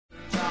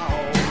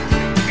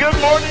Good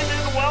morning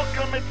and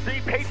welcome. It's the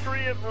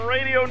Patriot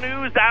Radio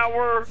News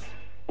Hour,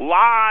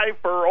 live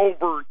for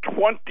over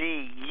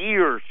 20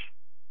 years.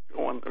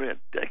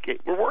 Decade.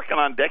 We're working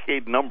on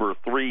decade number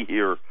 3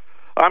 here.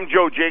 I'm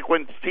Joe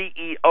Jaquin,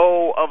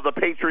 CEO of the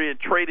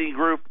Patriot Trading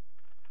Group.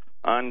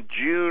 On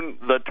June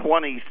the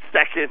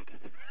 22nd,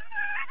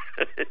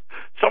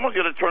 someone's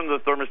going to turn the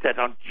thermostat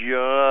down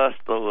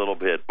just a little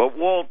bit, but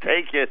we'll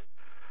take it.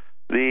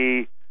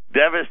 The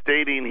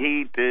devastating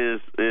heat is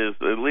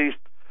at least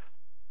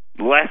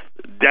less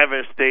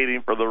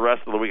devastating for the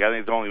rest of the week. I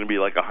think it's only going to be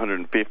like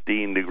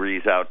 115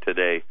 degrees out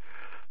today.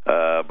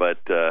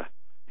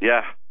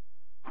 Yeah.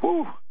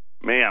 Whew.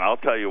 Man, I'll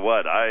tell you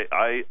what,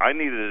 I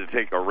needed to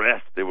take a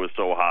rest. It was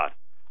so hot.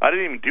 I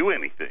didn't even do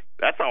anything.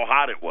 That's how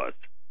hot it was.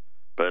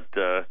 But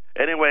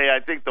anyway, I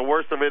think the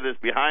worst of it is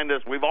behind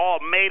us. We've all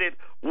made it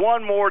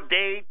one more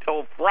day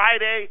till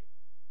Friday.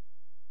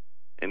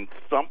 And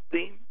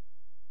something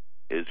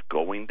is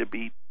going to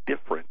be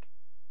different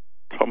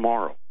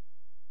tomorrow.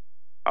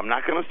 I'm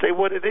not going to say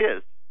what it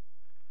is.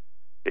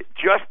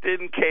 Just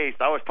in case,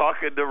 I was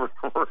talking to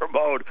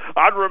Ramon.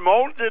 On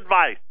Ramon's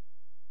advice,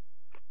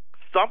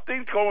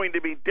 something's going to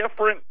be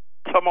different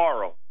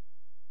tomorrow.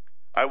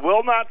 I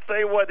will not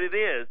say what it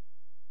is,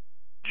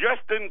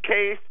 just in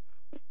case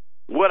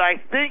what I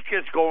think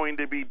is going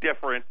to be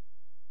different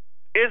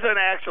isn't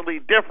actually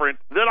different,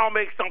 then I'll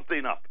make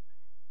something up.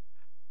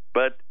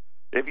 But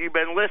if you've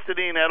been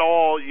listening at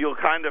all, you'll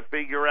kind of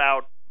figure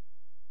out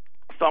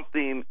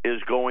something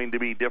is going to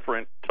be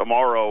different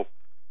tomorrow,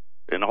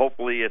 and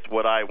hopefully it's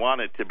what I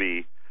want it to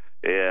be.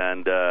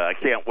 And I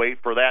can't wait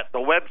for that. The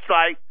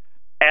website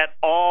at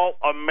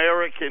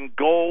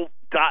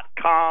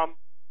allamericangold.com,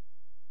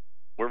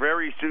 where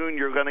very soon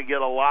you're going to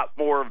get a lot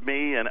more of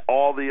me and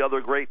all the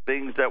other great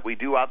things that we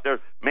do out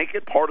there. Make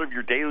it part of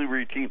your daily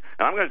routine.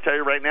 And I'm going to tell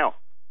you right now,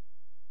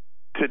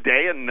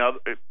 today,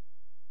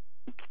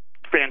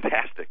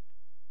 fantastic.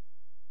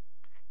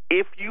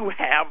 If you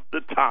have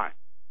the time,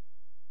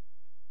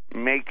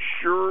 make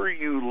sure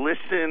you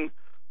listen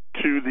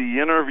to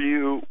the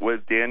interview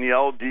with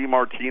Danielle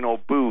DiMartino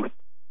Booth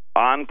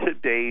on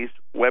today's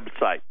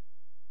website.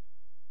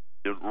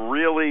 It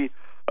really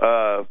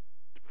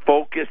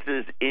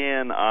focuses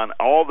in on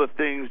all the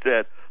things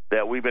that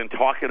we've been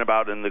talking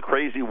about in the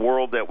crazy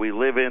world that we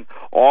live in,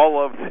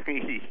 all of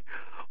the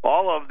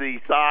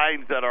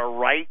signs that are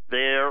right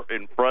there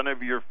in front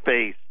of your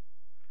face.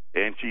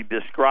 And she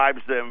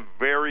describes them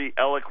very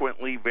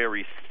eloquently,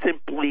 very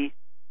simply,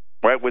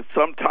 right? With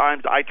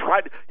sometimes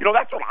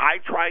that's what I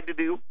tried to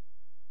do,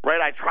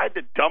 right? I tried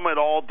to dumb it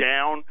all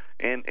down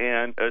and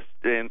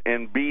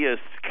be as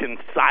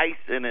concise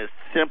and as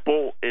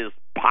simple as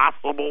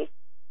possible.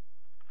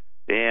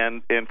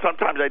 And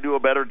sometimes I do a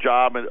better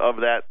job of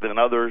that than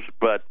others,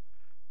 but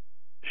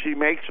she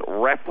makes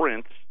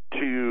reference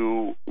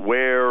to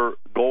where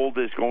gold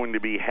is going to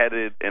be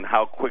headed and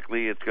how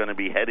quickly it's going to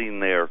be heading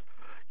there.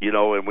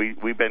 And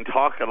we've been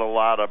talking a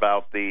lot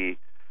about the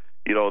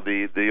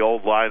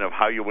old line of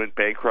how you went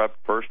bankrupt.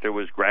 First it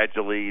was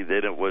gradually,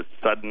 then it was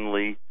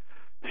suddenly.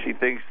 She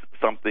thinks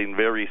something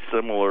very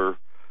similar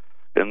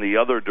in the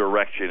other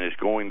direction is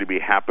going to be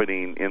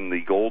happening in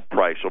the gold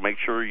price. So make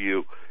sure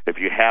if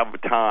you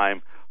have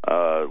time,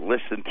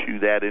 listen to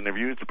that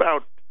interview. It's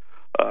about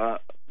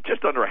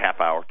just under a half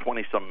hour,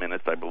 20-some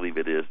minutes, I believe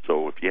it is.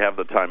 So if you have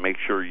the time, make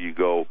sure you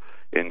go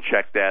and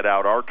check that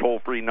out. Our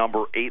toll-free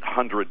number,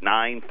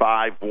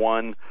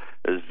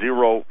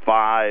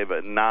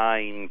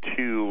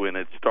 800-951-0592, and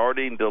it's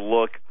starting to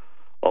look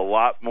a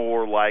lot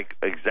more like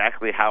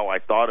exactly how I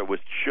thought it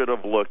should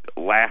have looked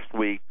last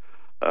week.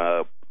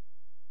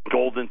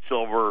 Gold and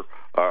silver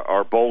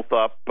are both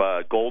up.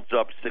 Gold's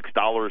up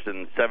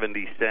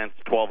 $6.70,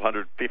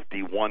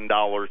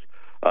 $1,251.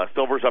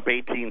 Silver's up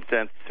 18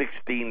 cents,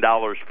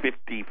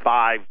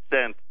 $16.55.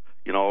 And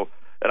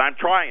I'm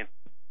trying.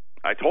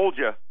 I told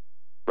you,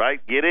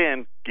 right? Get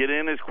in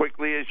as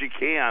quickly as you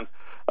can.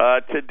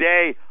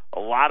 Today, a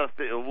lot of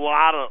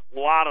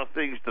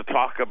things to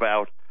talk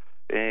about,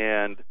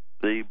 and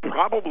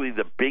probably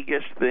the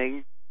biggest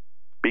thing,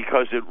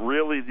 because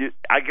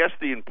I guess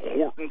the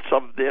importance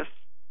of this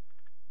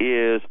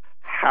is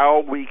how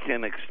we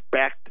can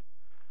expect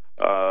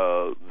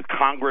the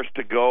Congress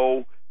to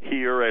go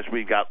here, as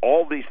we got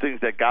all these things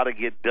that got to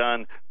get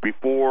done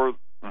before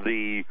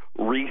the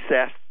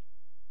recess,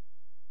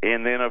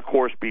 and then, of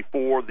course,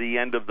 before the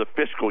end of the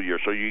fiscal year.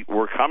 So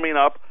we're coming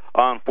up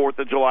on 4th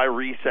of July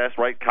recess,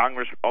 right?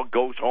 Congress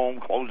goes home,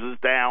 closes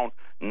down.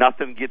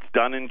 Nothing gets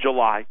done in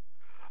July.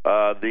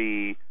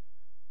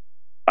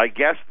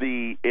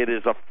 It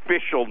is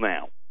official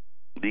now.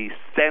 The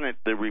Senate,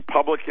 the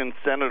Republican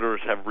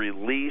senators have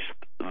released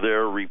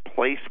their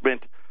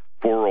replacement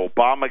for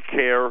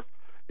Obamacare,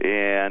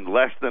 and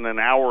less than an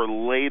hour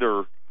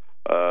later,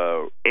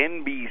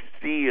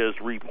 NBC is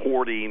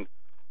reporting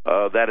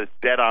that it's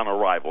dead on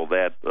arrival.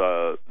 That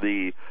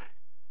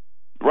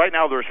right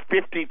now there's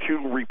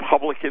 52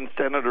 Republican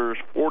senators,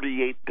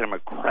 48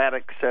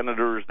 Democratic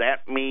senators.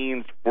 That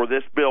means for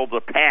this bill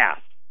to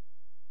pass,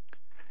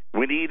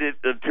 we need it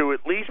to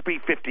at least be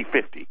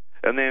 50-50.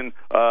 and then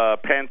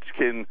Pence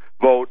can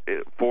vote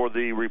for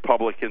the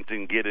Republicans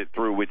and get it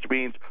through, which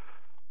means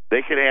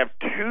they can have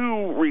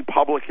 2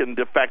 Republican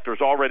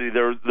defectors already.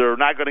 They're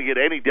not going to get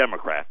any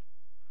Democrats.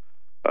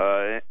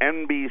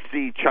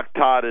 NBC Chuck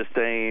Todd is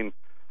saying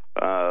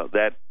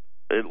that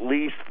at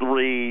least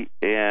 3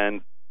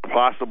 and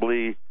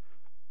possibly,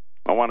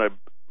 I want to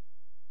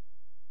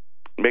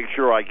make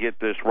sure I get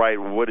this right,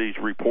 what he's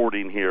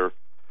reporting here,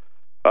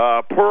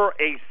 per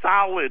a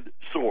solid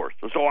source.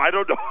 So I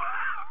don't know.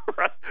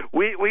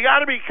 We got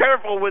to be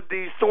careful with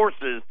these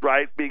sources,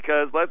 right?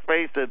 Because let's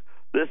face it,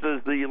 this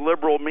is the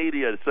liberal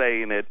media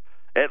saying it.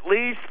 At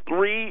least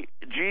 3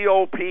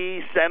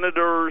 GOP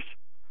senators,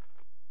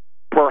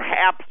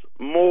 perhaps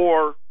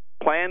more,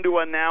 plan to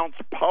announce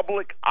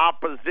public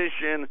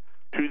opposition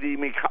to the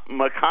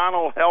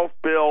McConnell health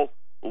bill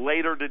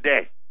later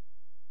today.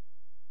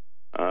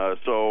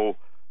 So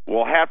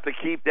we'll have to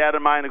keep that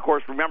in mind. Of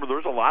course, remember,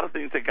 there's a lot of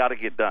things that got to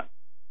get done.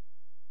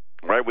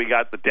 Right? We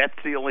got the debt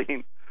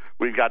ceiling.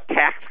 We've got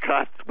tax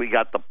cuts. We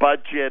got the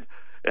budget.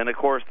 And, of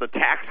course, the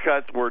tax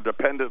cuts were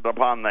dependent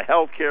upon the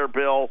health care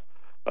bill,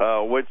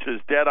 which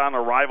is dead on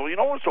arrival. You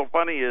know what's so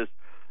funny is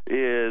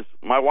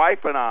my wife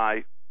and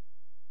I,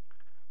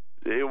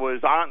 it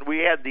was on. We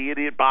had the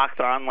Idiot Box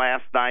on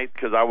last night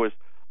because I always,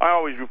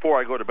 before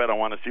I go to bed, I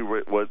want to see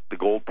what the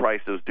gold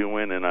price is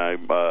doing, and I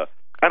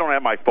don't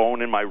have my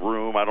phone in my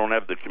room. I don't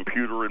have the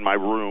computer in my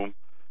room,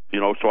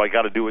 so I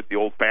got to do it the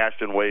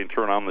old-fashioned way and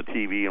turn on the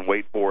TV and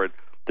wait for it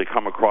to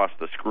come across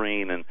the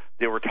screen. And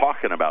they were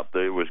talking about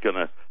they were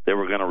gonna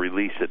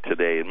release it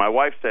today. And my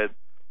wife said,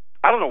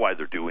 I don't know why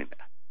they're doing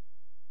that.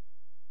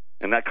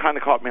 And that kind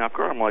of caught me off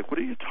guard. I'm like, what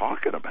are you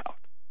talking about?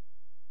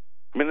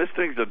 I mean, this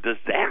thing's a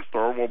disaster.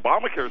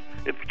 Obamacare,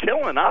 it's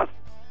killing us.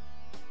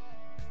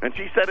 And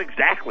she said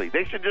exactly.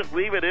 They should just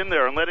leave it in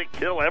there and let it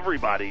kill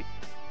everybody.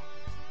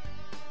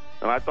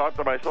 And I thought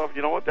to myself,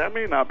 you know what, that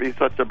may not be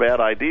such a bad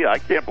idea. I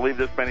can't believe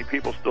this many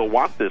people still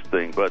want this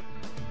thing. But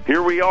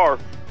here we are.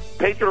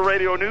 Patriot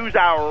Radio News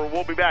Hour.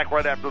 We'll be back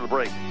right after the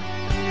break.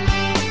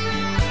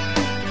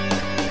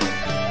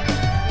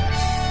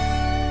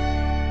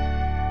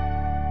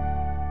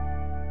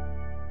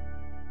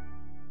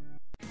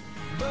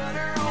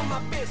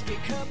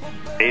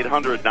 Eight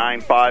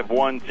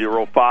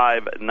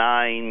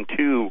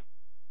 800-951-0592.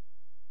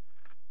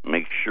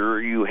 Make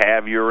sure you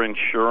have your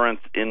insurance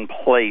in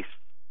place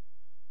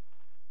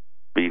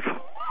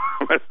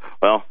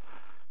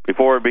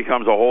before it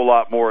becomes a whole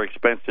lot more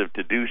expensive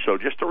to do so.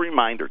 Just a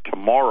reminder,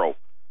 tomorrow,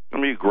 it's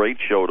going to be a great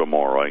show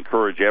tomorrow. I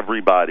encourage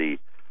everybody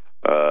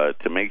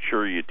to make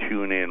sure you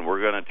tune in. We're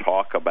going to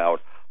talk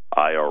about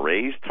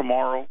IRAs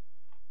tomorrow.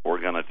 We're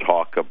going to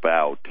talk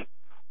about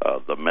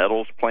the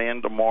metals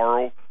plan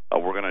tomorrow.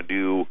 We're going to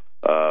do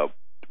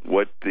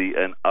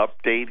an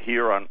update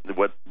here on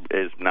what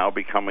is now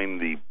becoming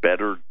the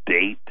better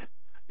date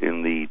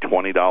in the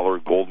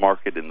 $20 gold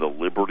market in the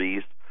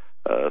Liberties.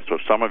 So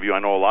some of you, I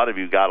know a lot of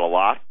you got a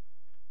lot.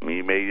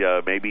 You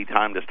may be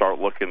time to start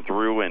looking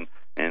through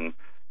and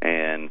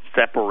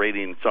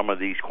separating some of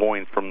these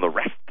coins from the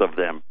rest of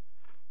them,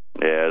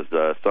 as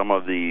some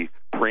of the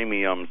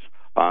premiums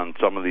on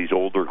some of these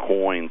older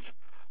coins.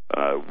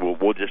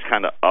 We'll just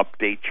kind of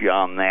update you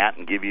on that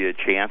and give you a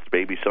chance.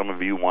 Maybe some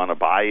of you want to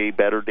buy a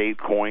better date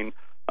coin.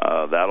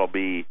 That'll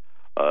be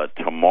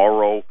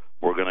tomorrow.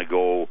 We're going to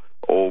go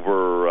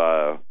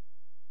over,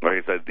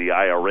 like I said, the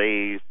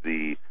IRAs,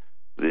 the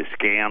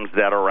scams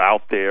that are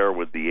out there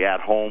with the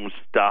at-home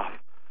stuff,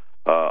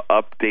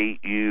 update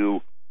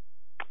you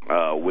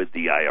with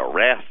the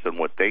IRS and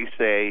what they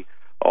say.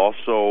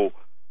 Also,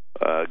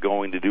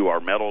 going to do our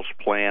metals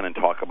plan and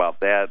talk about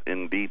that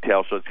in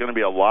detail. So it's going to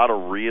be a lot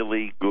of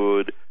really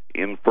good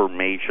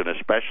information,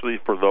 especially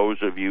for those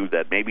of you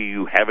that maybe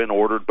you haven't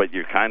ordered, but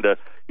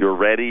you're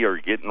ready or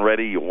getting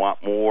ready. You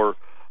want more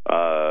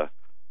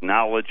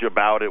knowledge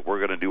about it. We're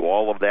going to do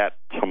all of that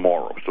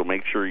tomorrow. So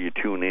make sure you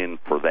tune in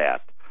for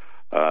that.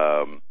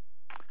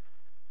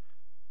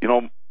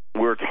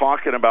 We're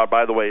talking about,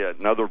 by the way,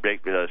 another big,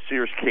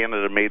 Sears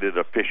Canada made it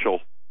official.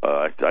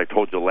 I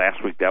told you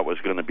last week that was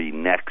going to be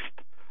next.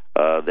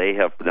 They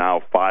have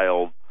now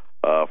filed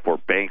for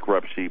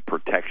bankruptcy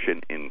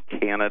protection in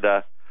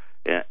Canada,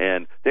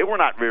 and they were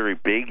not very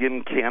big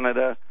in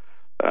Canada,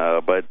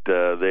 but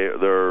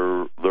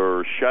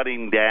they're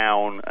shutting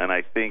down, and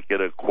I think it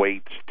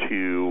equates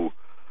to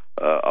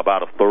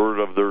about a third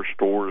of their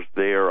stores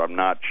there. I'm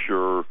not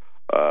sure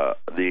the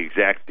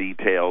exact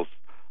details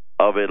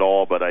of it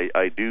all, but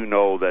I do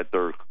know that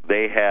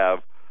they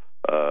have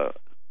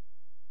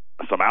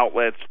some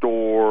outlet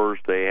stores,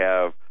 they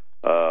have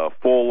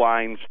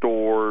full-line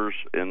stores,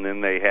 and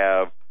then they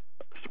have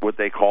what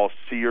they call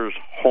Sears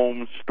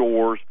home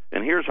stores.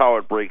 And here's how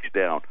it breaks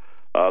down.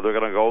 They're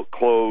going to go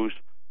close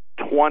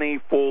 20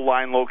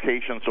 full-line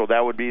locations, so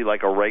that would be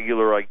like a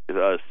regular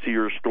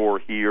Sears store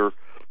here,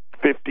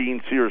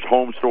 15 Sears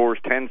home stores,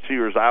 10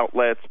 Sears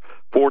outlets,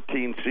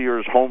 14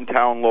 Sears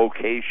hometown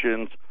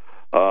locations,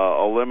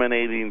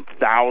 eliminating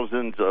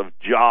thousands of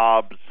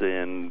jobs,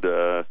 and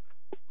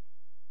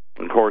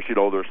of course,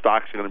 their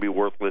stock's going to be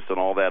worthless and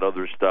all that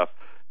other stuff.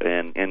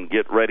 and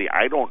get ready.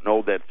 I don't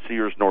know that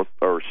Sears North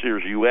or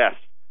Sears US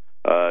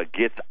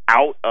gets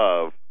out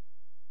of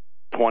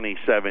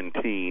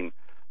 2017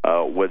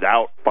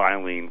 without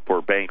filing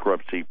for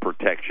bankruptcy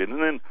protection.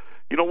 And then,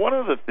 one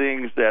of the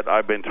things that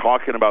I've been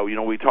talking about,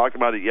 we talked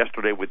about it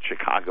yesterday with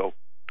Chicago,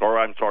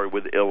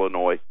 with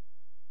Illinois.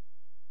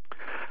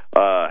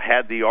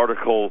 Had the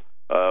article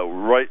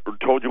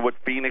told you what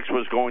Phoenix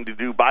was going to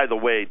do. By the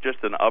way, just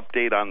an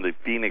update on the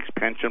Phoenix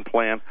pension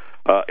plan.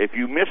 If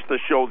you missed the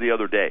show the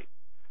other day,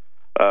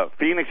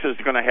 Phoenix is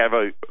going to have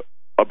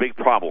a big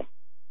problem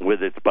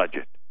with its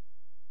budget.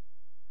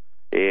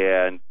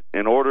 And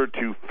in order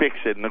to fix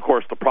it, and of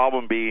course the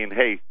problem being,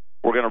 hey,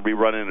 we're going to be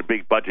running a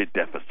big budget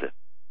deficit.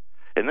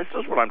 And this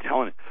is what I'm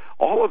telling you.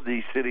 All of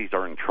these cities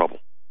are in trouble.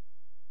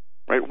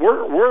 Right?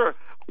 We're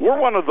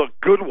one of the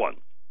good ones.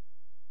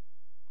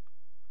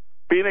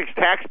 Phoenix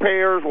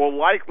taxpayers will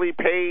likely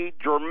pay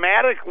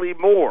dramatically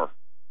more,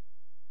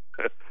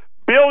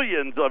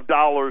 billions of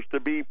dollars to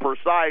be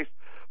precise,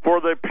 for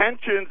the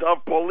pensions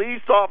of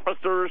police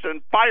officers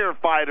and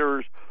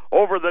firefighters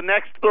over the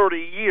next 30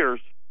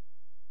 years.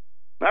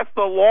 That's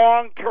the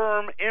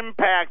long-term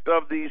impact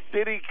of the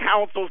city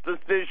council's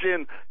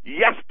decision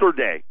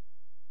yesterday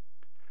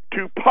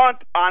to punt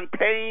on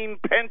paying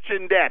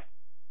pension debt.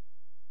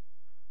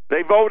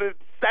 They voted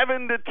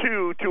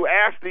 7-2 to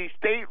ask the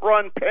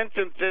state-run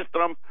pension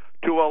system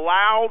to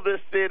allow the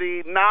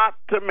city not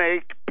to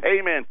make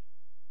payments.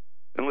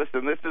 And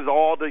listen, this is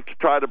all to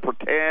try to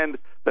pretend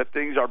that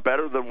things are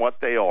better than what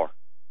they are.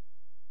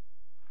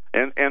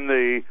 And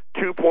the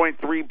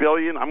 $2.3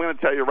 billion, I'm going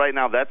to tell you right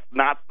now, that's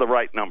not the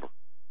right number.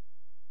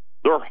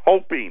 They're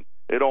hoping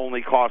it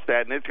only costs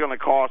that, and it's going to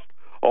cost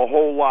a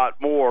whole lot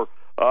more.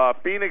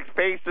 Phoenix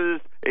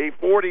faces a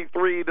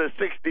 $43 to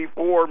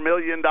 $64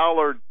 million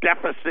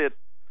deficit,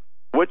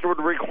 which would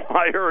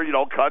require,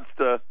 cuts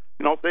to,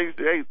 things.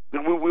 Hey,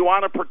 we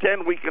want to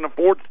pretend we can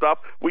afford stuff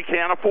we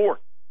can't afford.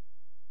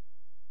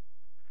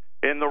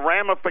 And the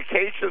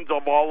ramifications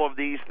of all of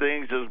these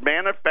things is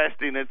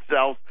manifesting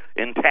itself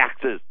in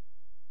taxes.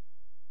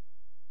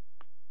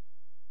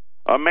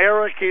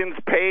 Americans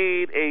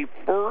paid a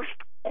first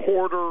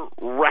quarter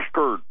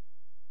record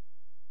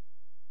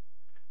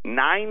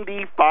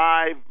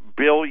 $95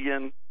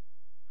 billion,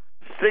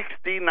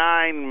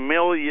 $69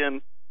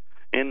 million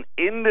in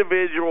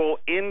individual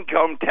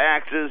income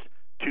taxes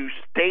to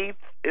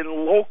states and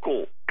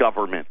local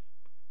government.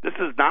 This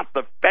is not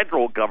the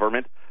federal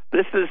government.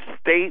 This is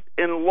state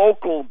and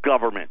local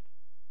government.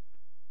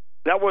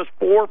 That was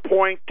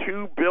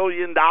 $4.2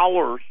 billion,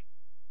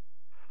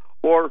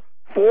 or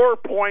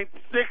 4.6%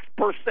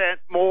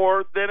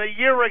 more than a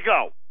year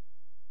ago.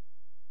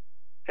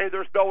 Hey,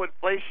 there's no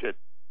inflation.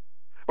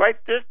 Right?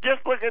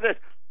 Just look at this.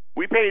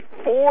 We paid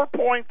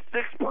 4.6%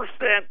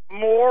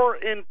 more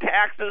in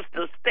taxes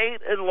to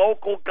state and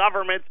local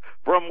governments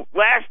from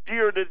last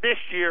year to this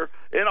year.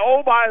 And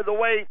oh, by the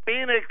way,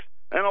 Phoenix,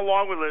 and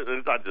along with it,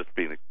 it's not just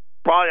Phoenix,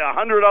 probably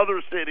 100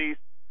 other cities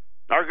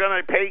are going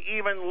to pay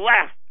even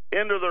less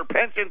into their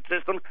pension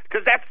system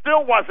because that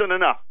still wasn't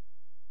enough.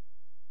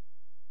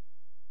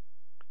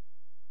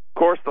 Of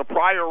course, the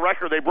prior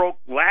record, they broke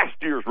last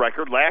year's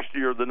record. Last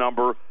year, the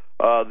number,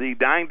 the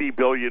 $90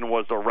 billion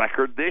was a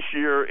record. This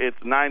year, it's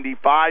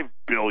 $95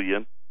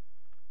 billion.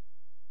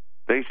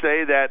 They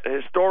say that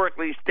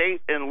historically,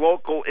 state and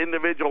local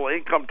individual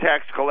income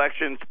tax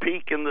collections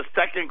peak in the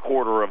second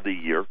quarter of the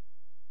year.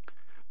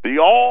 The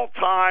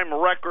all-time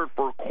record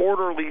for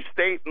quarterly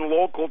state and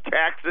local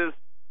taxes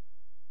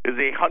is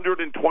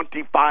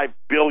 $125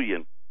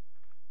 billion,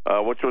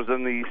 which was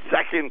in the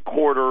second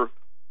quarter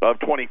of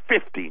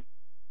 2015.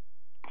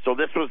 So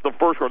this was the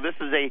first quarter. This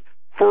is a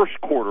first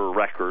quarter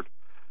record,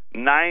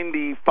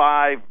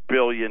 $95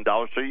 billion.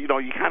 So, you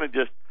kind of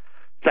just,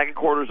 second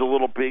quarter is a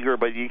little bigger,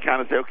 but you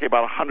kind of say, okay,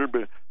 about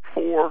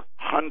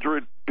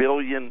 $400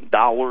 billion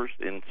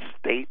in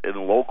state and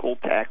local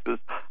taxes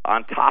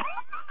on top,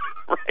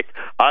 right,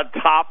 on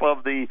top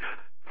of the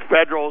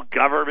federal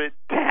government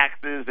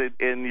taxes,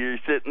 and you're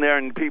sitting there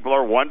and people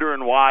are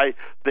wondering why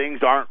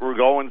things aren't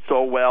going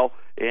so well.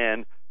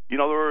 And, there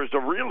was a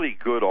really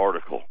good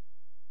article,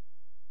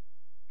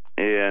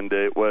 and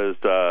it was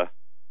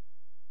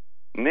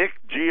Nick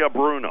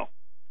Giabruno.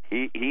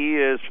 He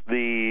is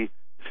the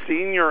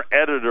senior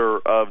editor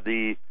of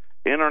the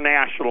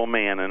International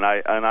Man, and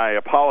I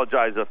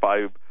apologize if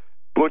I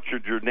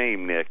butchered your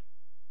name, Nick.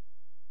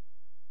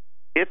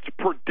 It's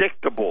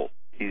predictable,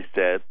 he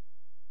said.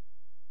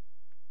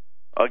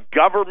 A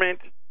government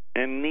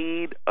in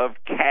need of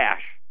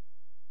cash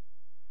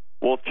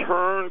will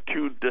turn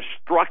to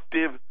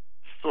destructive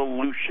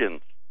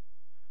solutions.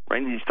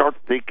 Right? And you start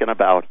thinking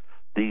about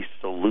these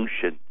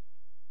solutions.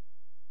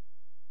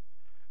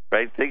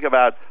 Right? Think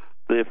about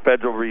the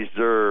Federal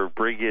Reserve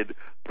bringing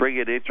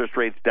interest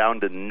rates down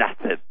to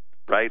nothing.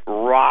 Right?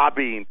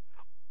 Robbing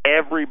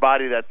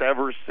everybody that's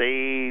ever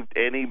saved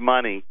any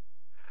money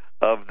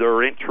of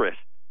their interest.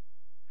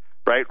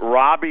 Right?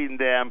 Robbing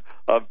them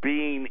of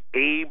being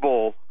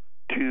able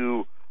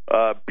to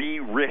be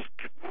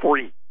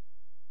risk-free.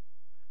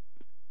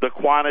 The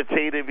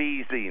quantitative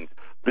easing,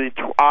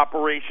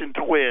 Operation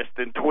Twist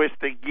and Twist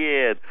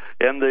again,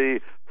 and the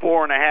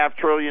 $4.5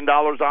 trillion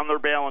on their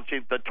balance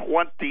sheet, the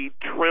 $20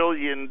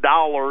 trillion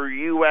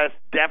U.S.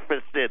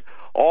 deficit,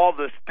 all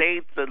the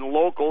states and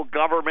local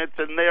governments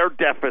and their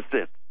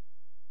deficits,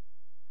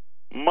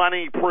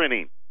 money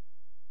printing,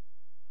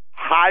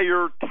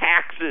 higher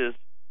taxes,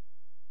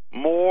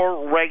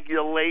 more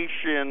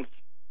regulations.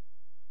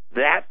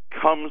 That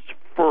comes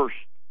first,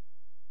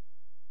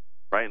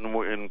 right?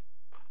 And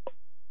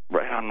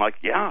I'm like,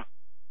 yeah,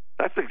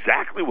 that's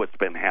exactly what's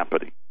been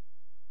happening.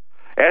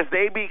 As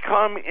they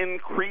become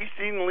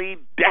increasingly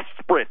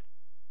desperate,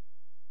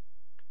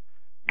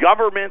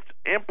 governments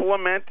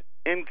implement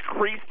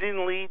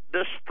increasingly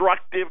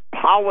destructive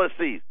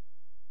policies.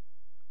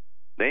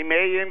 They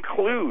may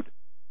include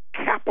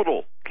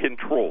capital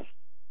controls.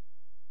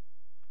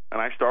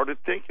 And I started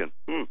thinking,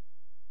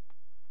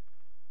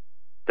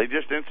 they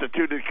just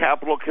instituted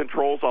capital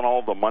controls on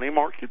all the money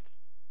markets,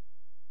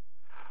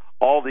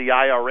 all the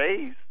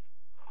IRAs,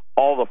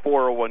 all the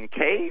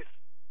 401ks,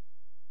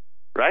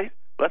 right?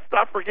 Let's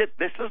not forget,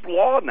 this is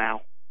law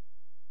now.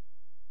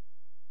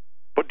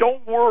 But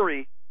don't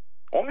worry,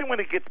 only when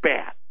it gets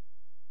bad.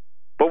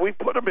 But we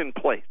put them in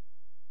place.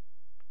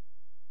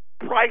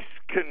 Price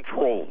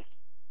controls.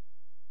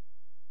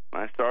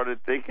 I started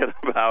thinking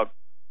about,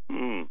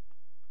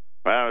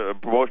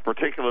 most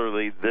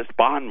particularly this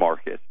bond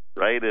market,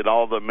 right, and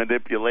all the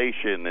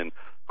manipulation, and,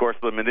 of course,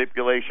 the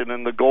manipulation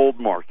in the gold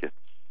markets.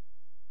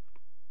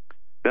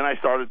 Then I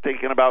started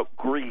thinking about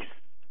Greece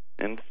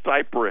and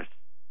Cyprus.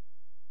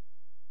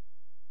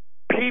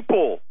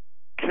 People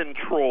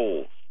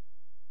controls,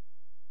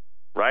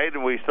 right?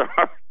 And we start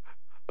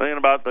thinking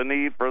about the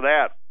need for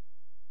that.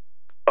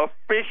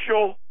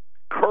 Official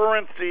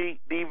currency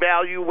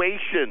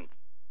devaluation,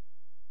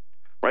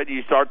 right?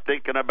 You start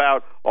thinking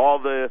about all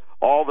the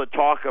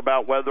talk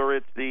about whether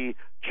it's the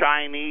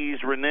Chinese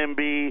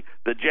renminbi,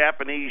 the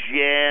Japanese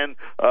yen.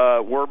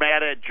 We're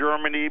mad at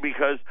Germany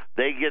because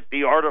they get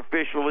the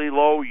artificially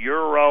low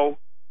euro.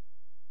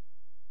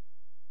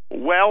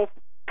 Wealth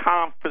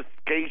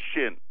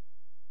confiscation.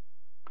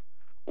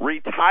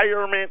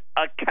 Retirement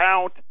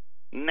account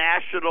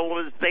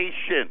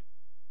nationalization.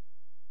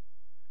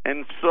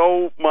 And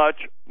so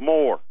much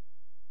more.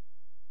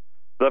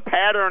 The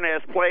pattern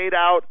has played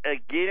out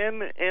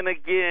again and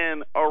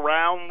again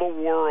around the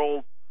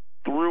world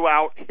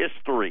throughout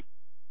history.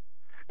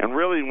 And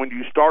really, when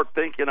you start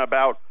thinking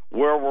about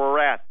where we're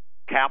at,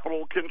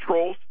 capital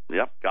controls,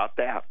 yep, got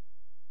that.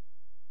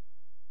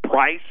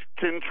 Price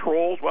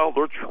controls, well,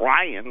 they're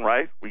trying,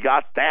 right? We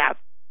got that.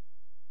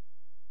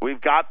 We've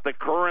got the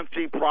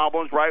currency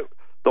problems, right?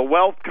 The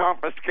wealth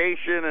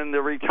confiscation and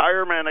the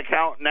retirement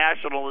account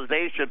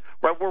nationalization,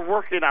 right? We're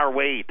working our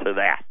way to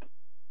that.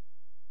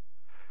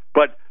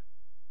 But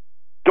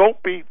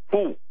don't be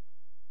fooled.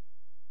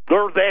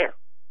 They're there.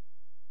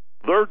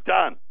 They're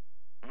done.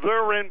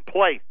 They're in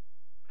place.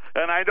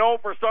 And I know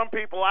for some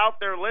people out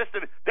there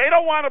listening, they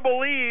don't want to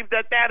believe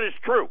that that is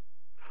true.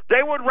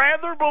 They would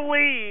rather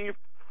believe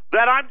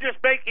that I'm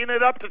just making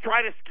it up to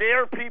try to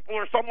scare people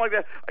or something like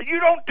that. You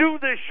don't do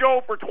this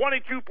show for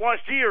 22 plus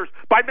years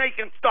by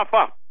making stuff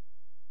up.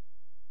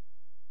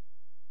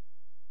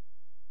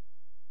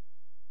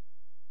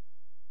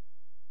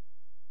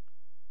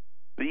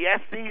 The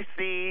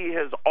SEC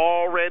has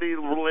already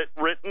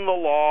written the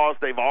laws.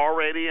 They've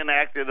already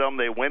enacted them.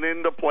 They went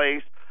into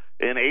place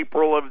in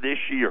April of this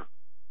year.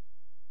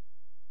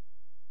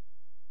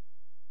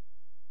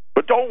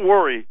 But don't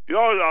worry. You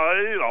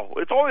know,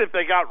 it's only if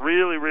they got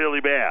really, really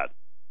bad.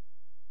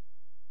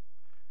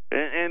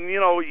 And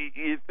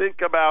you think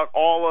about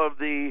all of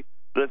the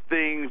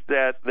things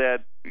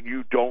that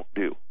you don't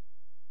do.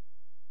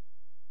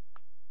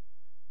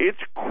 It's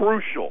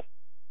crucial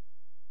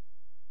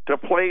to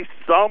place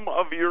some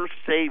of your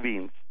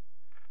savings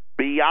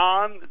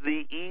beyond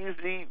the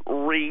easy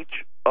reach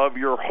of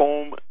your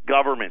home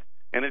government.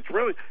 And it's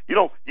really,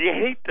 you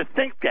hate to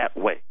think that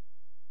way.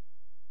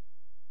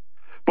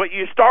 But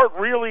you start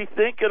really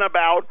thinking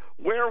about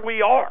where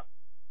we are.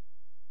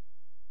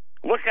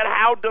 Look at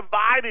how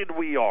divided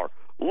we are.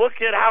 Look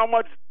at how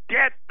much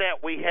debt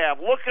that we have.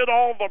 Look at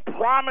all the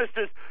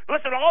promises.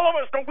 Listen, all of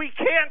us know we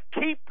can't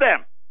keep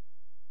them.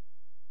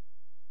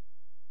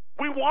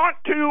 We want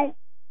to.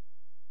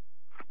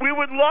 We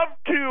would love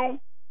to.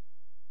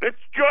 It's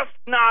just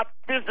not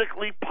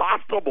physically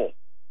possible.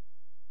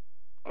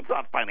 It's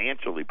not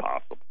financially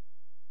possible.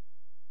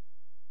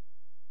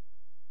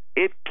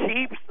 It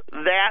keeps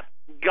that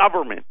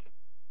government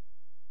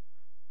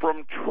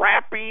from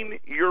trapping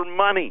your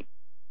money.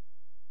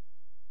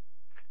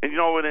 And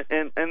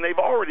and they've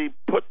already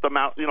put them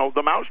out.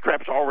 The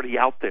mousetrap's already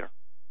out there,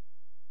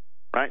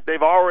 right?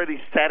 They've already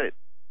set it.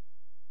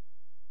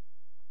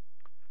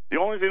 The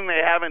only thing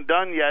they haven't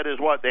done yet is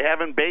what? They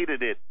haven't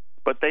baited it,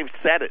 but they've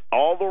set it.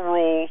 All the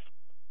rules.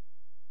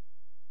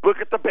 Look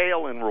at the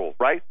bail-in rule,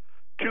 right?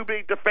 Too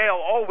big to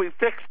fail. Oh, we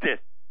fixed it.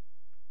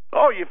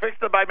 Oh, you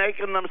fixed it by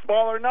making them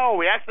smaller? No,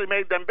 we actually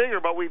made them bigger,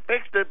 but we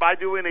fixed it by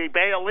doing a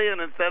bail-in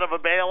instead of a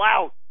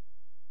bail-out.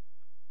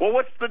 Well,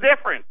 what's the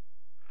difference?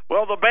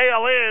 Well, the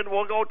bail-in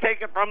will go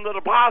take it from the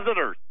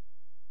depositors.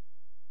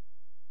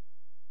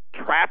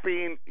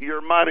 Trapping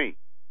your money.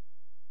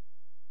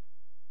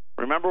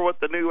 Remember what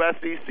the new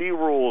SEC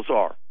rules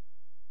are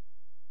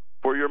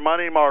for your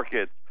money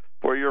markets,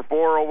 for your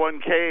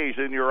 401ks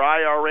and your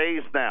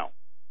IRAs now.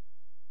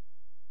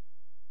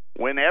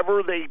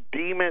 Whenever they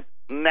deem it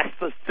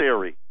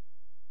necessary,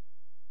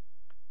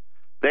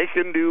 they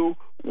can do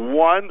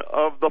one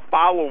of the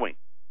following.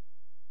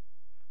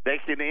 They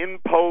can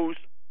impose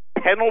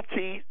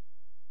penalties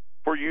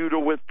for you to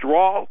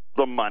withdraw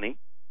the money,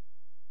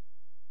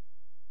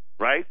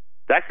 right?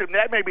 That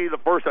may be the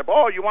first step.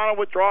 Oh, you want to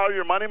withdraw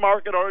your money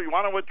market, or you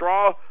want to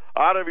withdraw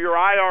out of your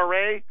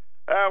IRA?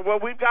 Well,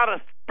 we've got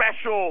a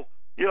special,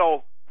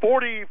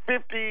 40,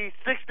 50,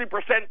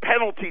 60%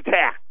 penalty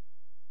tax.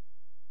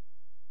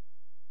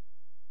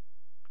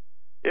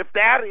 If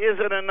that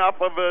isn't enough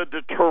of a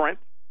deterrent,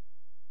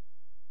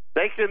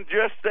 they can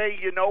just say,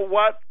 you know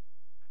what?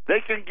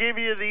 They can give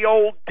you the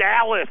old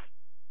Dallas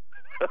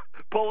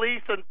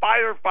police and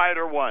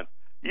firefighter one.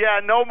 Yeah,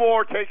 no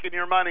more taking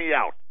your money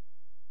out.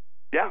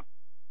 Yeah,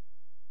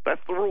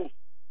 that's the rules.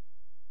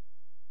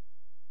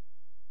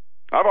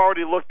 I've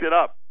already looked it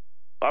up.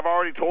 I've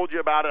already told you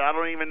about it. I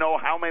don't even know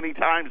how many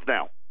times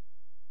now.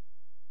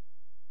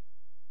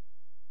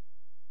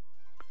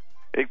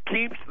 It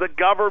keeps the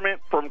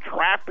government from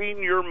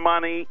trapping your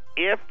money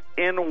if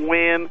and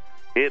when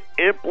it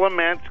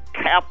implements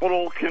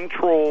capital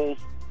controls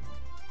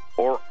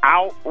or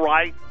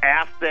outright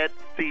asset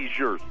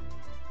seizures.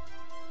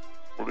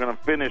 We're going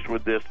to finish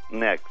with this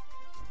next.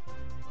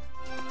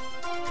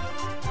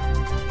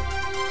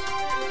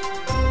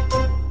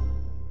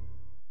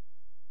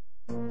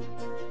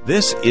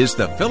 This is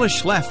the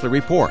Phyllis Schlafly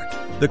Report,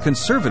 the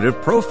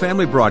conservative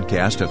pro-family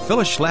broadcast of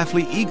Phyllis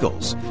Schlafly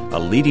Eagles, a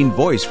leading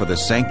voice for the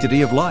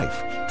sanctity of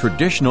life,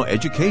 traditional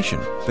education,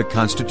 the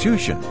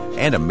Constitution,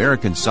 and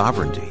American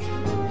sovereignty.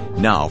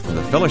 Now, from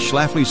the Phyllis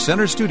Schlafly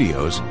Center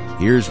Studios,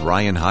 here's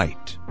Ryan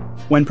Haidt.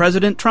 When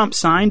President Trump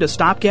signed a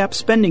stopgap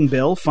spending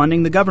bill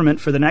funding the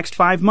government for the next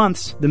 5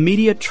 months, the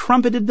media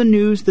trumpeted the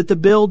news that the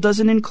bill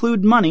doesn't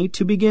include money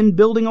to begin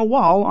building a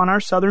wall on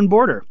our southern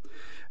border.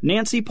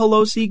 Nancy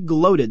Pelosi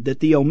gloated that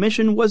the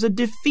omission was a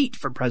defeat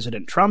for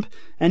President Trump,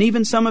 and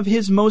even some of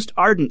his most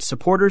ardent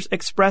supporters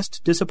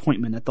expressed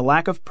disappointment at the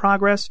lack of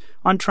progress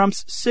on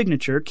Trump's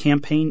signature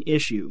campaign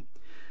issue.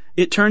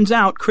 It turns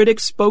out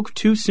critics spoke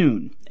too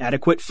soon.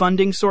 Adequate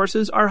funding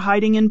sources are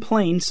hiding in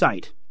plain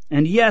sight.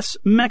 And yes,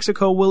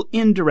 Mexico will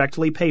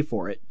indirectly pay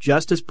for it,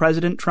 just as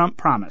President Trump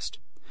promised.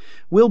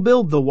 We'll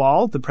build the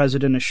wall, the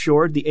president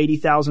assured the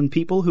 80,000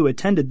 people who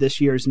attended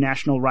this year's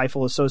National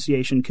Rifle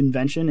Association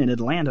convention in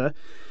Atlanta.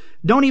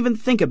 Don't even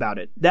think about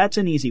it. That's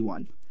an easy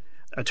one.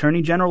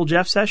 Attorney General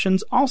Jeff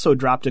Sessions also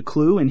dropped a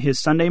clue in his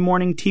Sunday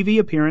morning TV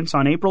appearance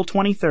on April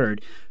 23rd,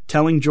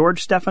 telling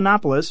George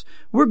Stephanopoulos,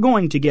 "We're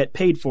going to get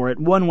paid for it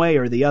one way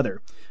or the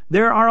other.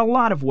 There are a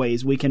lot of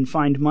ways we can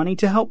find money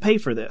to help pay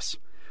for this.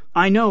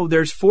 I know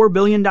there's $4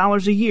 billion a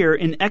year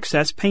in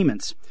excess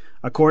payments.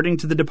 According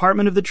to the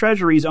Department of the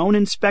Treasury's own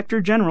Inspector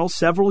General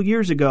several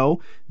years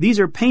ago, these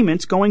are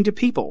payments going to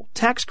people,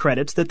 tax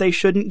credits that they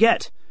shouldn't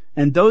get.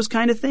 And those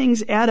kind of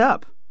things add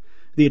up."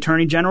 The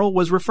Attorney General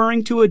was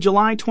referring to a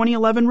July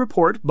 2011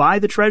 report by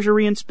the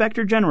Treasury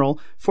Inspector General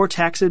for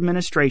Tax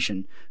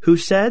Administration, who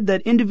said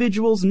that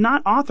individuals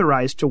not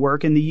authorized to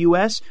work in the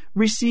U.S.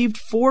 received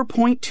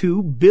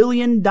 $4.2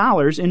 billion in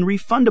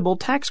refundable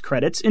tax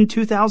credits in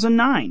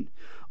 2009.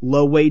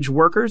 Low-wage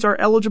workers are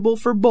eligible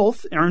for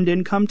both Earned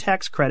Income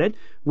Tax Credit,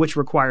 which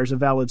requires a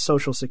valid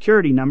Social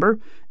Security number,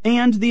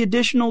 and the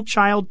additional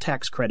Child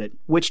Tax Credit,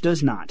 which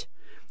does not.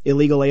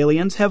 Illegal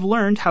aliens have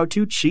learned how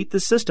to cheat the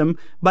system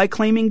by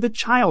claiming the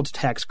Child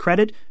Tax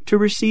Credit to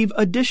receive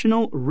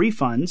additional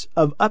refunds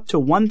of up to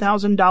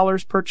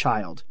 $1,000 per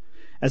child.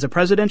 As a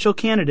presidential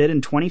candidate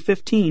in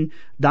 2015,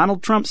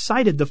 Donald Trump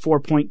cited the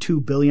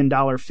 $4.2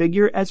 billion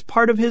figure as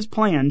part of his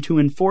plan to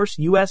enforce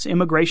U.S.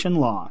 immigration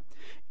law.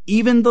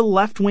 Even the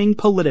left-wing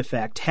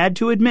PolitiFact had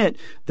to admit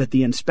that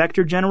the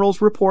Inspector General's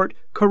report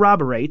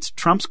corroborates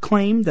Trump's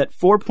claim that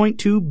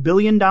 $4.2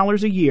 billion a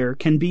year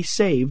can be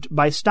saved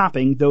by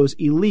stopping those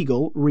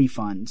illegal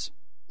refunds.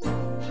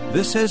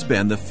 This has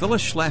been the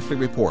Phyllis Schlafly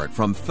Report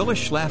from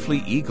Phyllis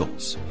Schlafly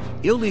Eagles.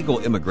 Illegal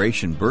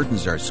immigration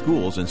burdens our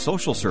schools and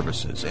social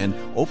services and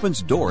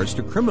opens doors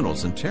to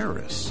criminals and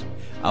terrorists.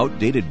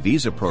 Outdated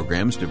visa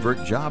programs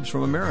divert jobs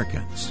from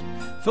Americans.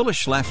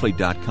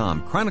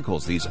 PhyllisSchlafly.com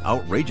chronicles these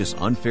outrageous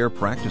unfair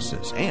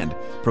practices and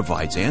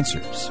provides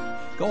answers.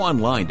 Go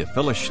online to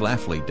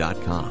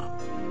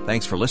PhyllisSchlafly.com.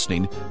 Thanks for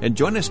listening, and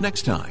join us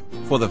next time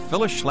for the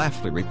Phyllis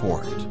Schlafly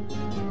Report.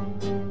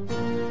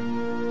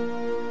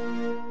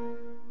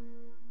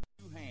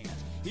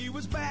 He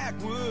was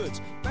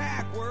backwards,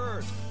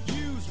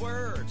 use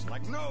words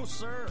like no,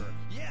 sir,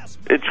 yes.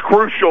 It's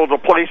crucial to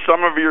place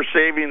some of your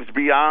savings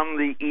beyond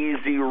the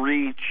easy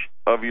reach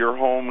of your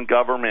home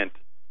government.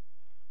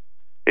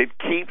 It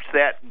keeps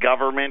that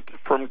government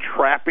from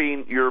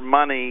trapping your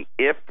money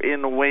if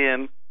and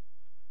when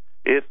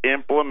it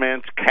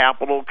implements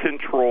capital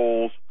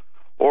controls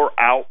or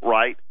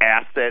outright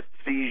asset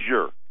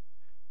seizure.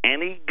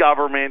 Any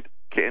government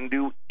can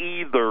do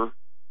either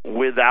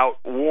without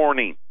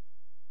warning.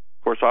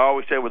 Of course, I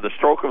always say with the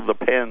stroke of the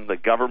pen, the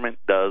government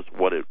does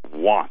what it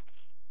wants.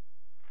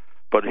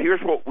 But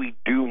here's what we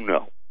do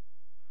know,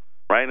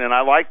 right? And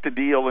I like to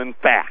deal in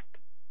fact.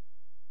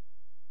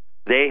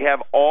 They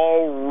have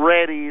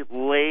already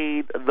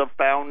laid the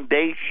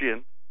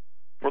foundation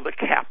for the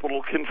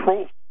capital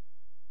controls.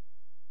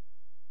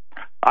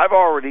 I've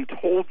already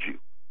told you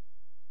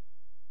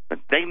that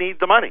they need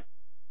the money.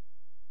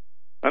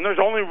 And there's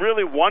only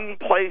really one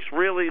place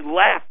really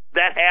left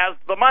that has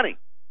the money.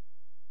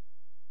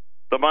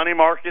 The money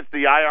markets,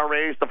 the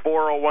IRAs, the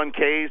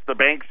 401ks, the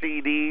bank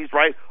CDs,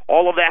 right?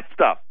 All of that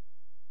stuff.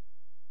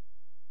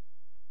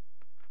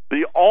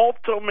 The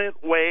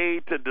ultimate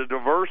way to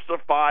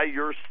diversify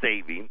your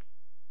savings,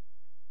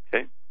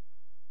 okay,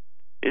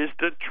 is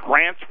to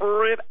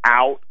transfer it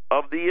out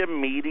of the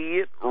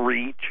immediate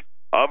reach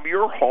of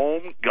your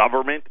home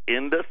government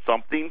into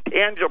something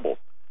tangible.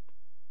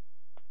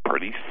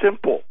 Pretty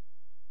simple.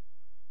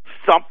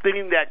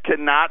 Something that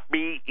cannot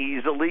be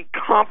easily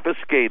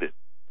confiscated,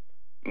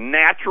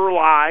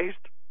 naturalized,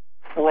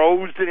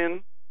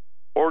 frozen,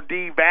 or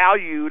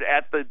devalued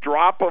at the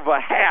drop of a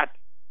hat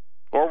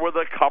or with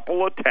a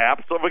couple of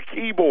taps of a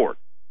keyboard,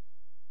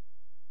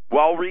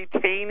 while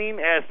retaining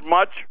as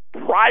much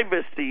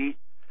privacy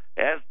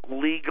as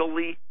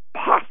legally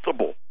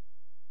possible.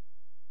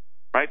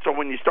 Right? So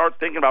when you start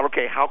thinking about,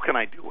 okay, how can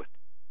I do it?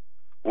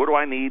 What do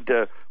I need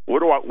to,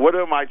 what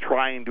am I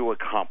trying to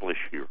accomplish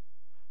here?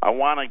 I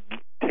want to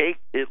take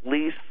at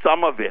least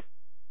some of it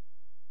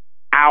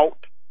out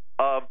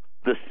of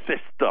the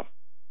system.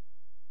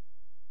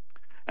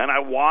 And I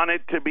want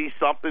it to be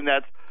something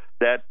that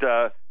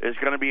is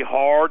going to be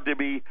hard to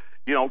be,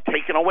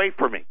 taken away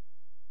from me.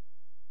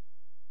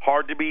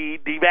 Hard to be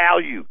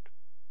devalued.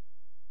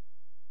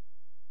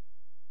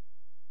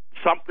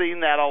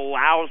 Something that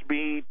allows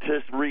me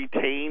to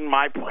retain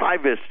my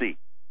privacy.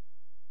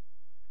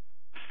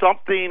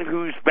 Something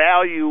whose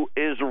value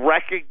is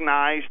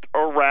recognized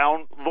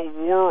around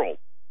the world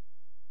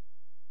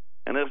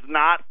and is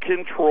not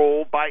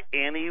controlled by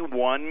any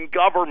one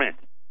government.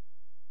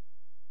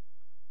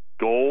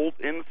 Gold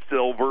and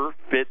silver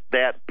fit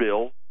that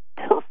bill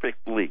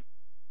perfectly.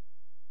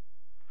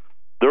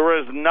 There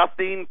is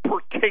nothing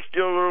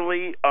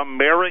particularly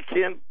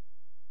American,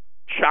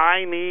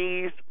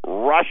 Chinese,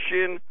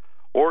 Russian,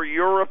 or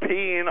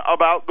European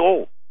about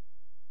gold.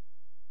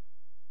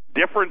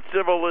 Different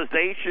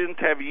civilizations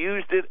have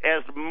used it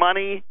as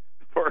money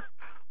for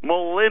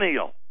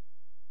millennial,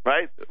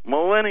 right?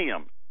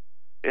 Millennium.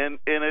 And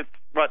it's,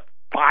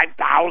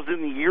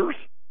 5,000 years?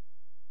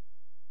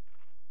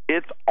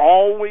 It's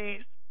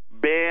always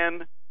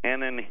been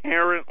an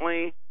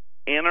inherently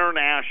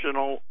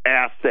international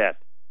asset.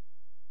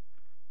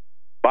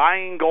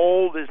 Buying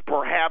gold is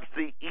perhaps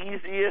the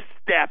easiest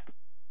step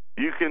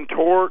you can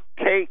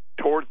take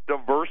towards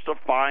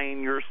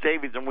diversifying your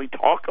savings, and we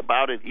talk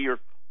about it here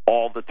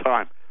all the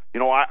time.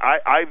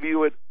 I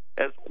view it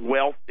as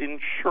wealth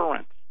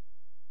insurance.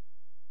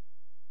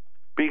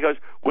 Because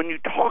when you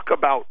talk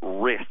about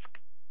risk,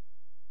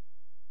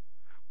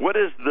 what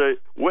is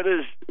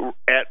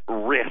at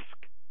risk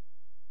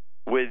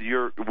with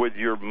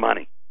your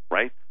money,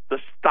 right? The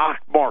stock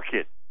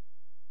market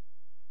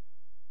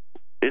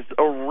is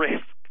a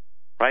risk,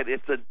 right?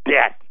 It's a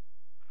debt.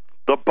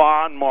 The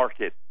bond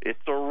market, it's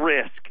a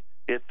risk.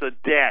 It's a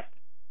debt,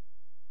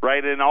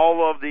 right? And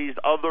all of these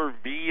other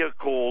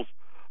vehicles,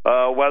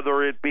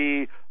 whether it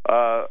be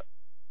a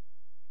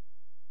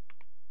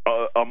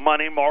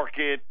money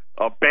market,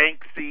 a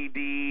bank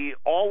CD,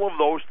 all of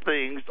those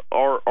things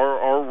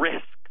are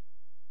risk.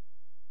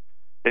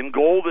 And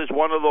gold is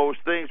one of those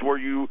things where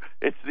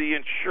it's the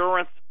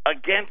insurance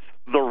against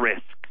the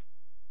risk.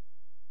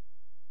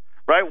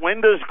 Right?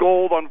 When does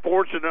gold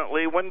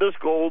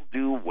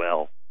do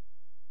well?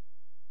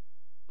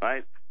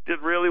 Right?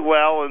 Did really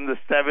well in the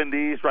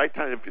 70s, right?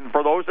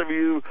 For those of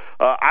you,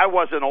 I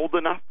wasn't old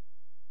enough,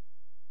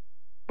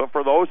 but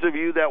for those of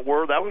you that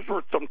were, that was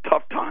for some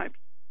tough times.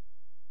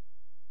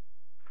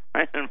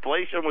 Right?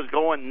 Inflation was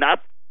going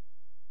nuts.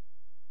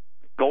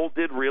 Gold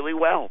did really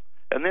well.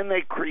 And then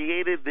they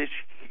created this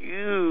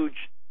huge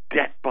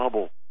debt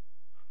bubble.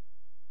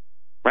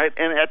 Right?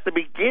 And at the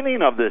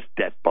beginning of this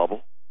debt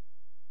bubble,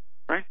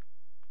 right,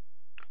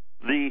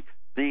 the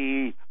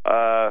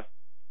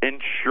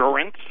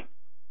insurance,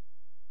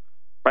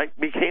 right,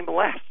 became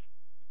less.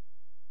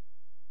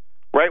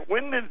 Right?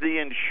 When did the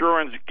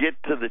insurance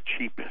get to the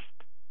cheapest?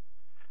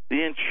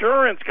 The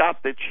insurance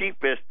got the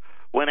cheapest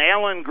when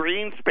Alan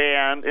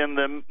Greenspan in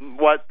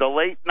the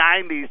late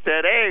 90s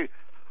said, hey,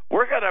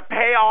 we're going to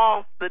pay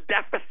off the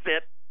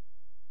deficit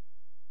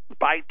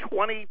by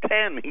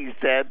 2010, he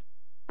said.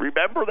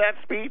 Remember that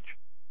speech?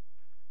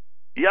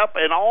 Yep,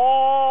 and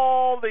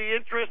all the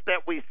interest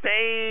that we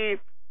save,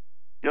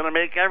 going to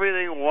make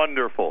everything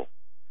wonderful.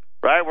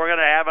 Right? We're going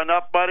to have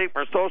enough money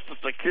for Social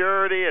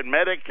Security and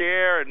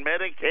Medicare and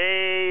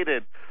Medicaid,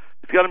 and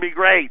it's going to be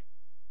great.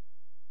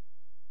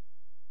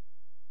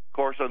 Of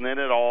course, and then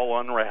it all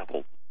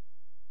unraveled.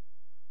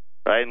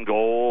 right? And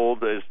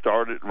gold has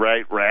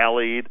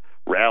rallied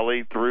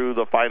through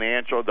the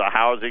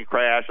housing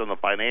crash and the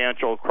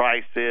financial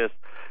crisis.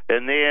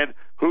 And then,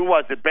 who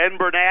was it? Ben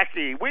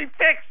Bernanke. We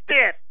fixed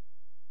it.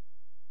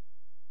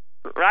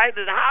 Right?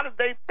 And how did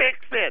they fix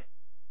it?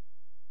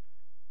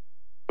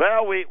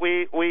 Well,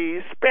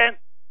 we spent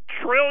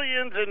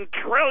trillions and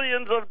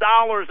trillions of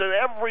dollars, and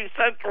every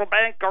central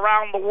bank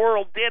around the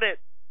world did it.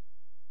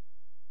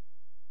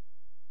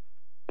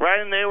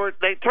 Right? And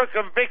they took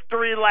a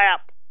victory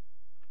lap.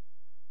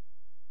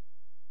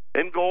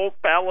 And gold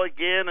fell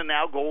again, and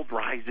now gold's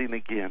rising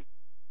again.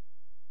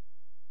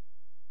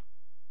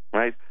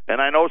 Right?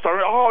 And I know some,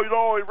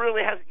 it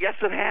really has. Yes,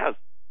 it has.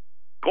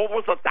 Gold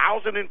was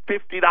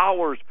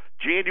 $1,050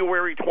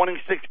 January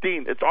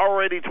 2016. It's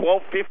already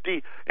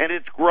 $1,250, and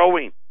it's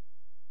growing.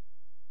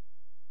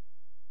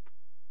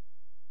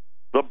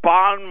 The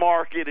bond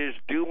market is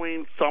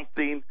doing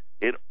something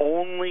it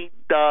only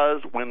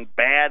does when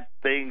bad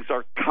things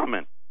are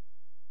coming.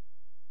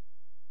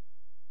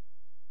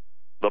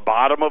 The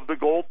bottom of the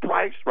gold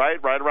price, right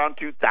around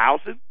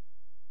 2000,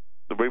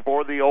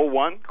 before the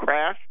 01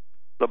 crash,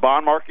 the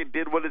bond market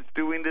did what it's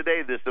doing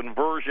today, this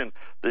inversion,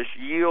 this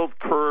yield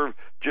curve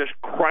just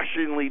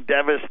crushingly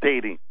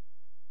devastating.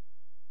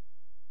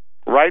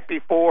 Right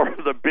before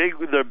the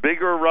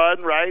bigger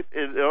run, right,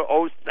 in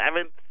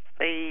 07,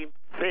 same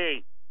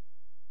thing.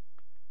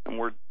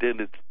 And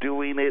it's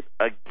doing it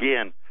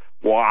again.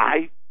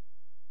 Why?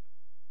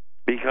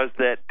 Because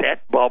that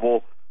debt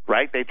bubble,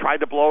 right, they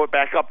tried to blow it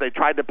back up. They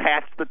tried to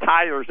patch the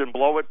tires and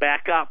blow it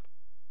back up.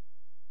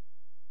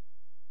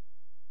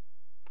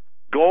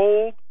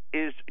 Gold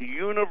is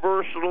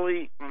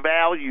universally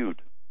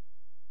valued.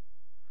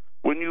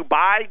 When you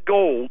buy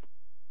gold,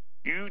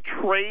 you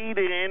trade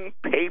in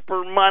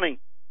paper money,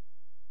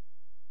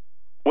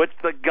 which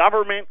the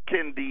government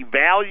can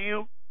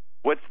devalue,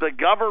 which the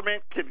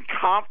government can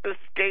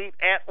confiscate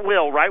at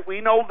will, right?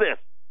 We know this.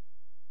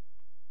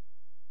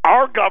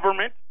 Our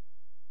government,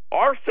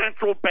 our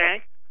central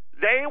bank,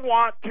 they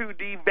want to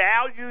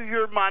devalue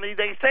your money.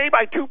 They say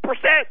by 2%,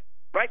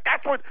 right?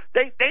 That's what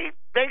they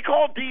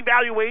call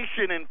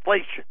devaluation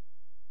inflation.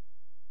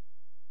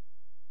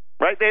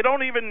 Right? They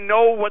don't even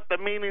know what the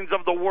meanings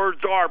of the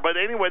words are. But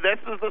anyway, this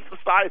is the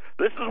society.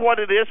 This is what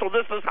it is, so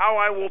this is how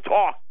I will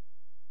talk.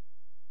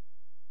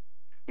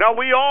 Now,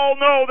 we all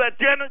know that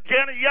Janet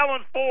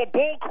Yellen's full of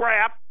bull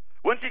crap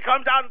when she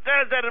comes out and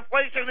says that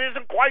inflation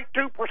isn't quite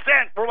 2%.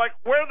 We're like,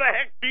 where the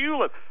heck do you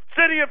live?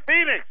 City of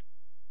Phoenix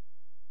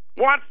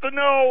wants to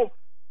know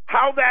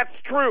how that's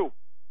true.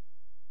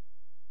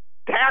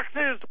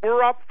 Taxes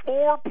were up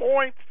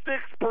 4.6%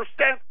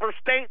 for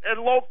state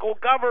and local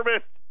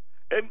governments.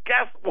 And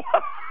guess what?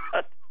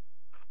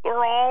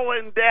 They're all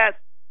in debt.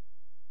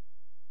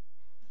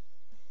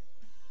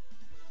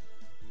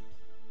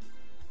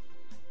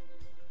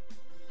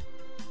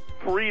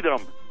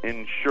 Freedom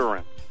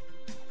Insurance.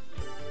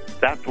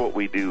 That's what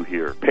we do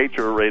here.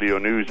 Patriot Radio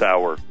News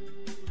Hour.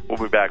 We'll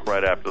be back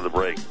right after the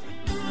break.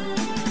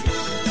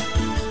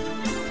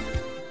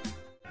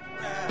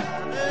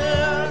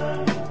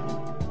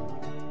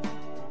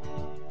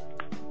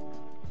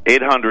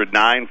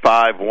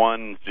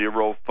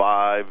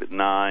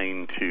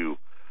 $800-951-0592.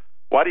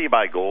 Why do you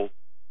buy gold?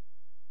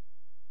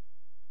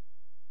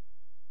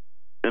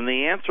 And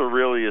the answer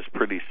really is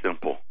pretty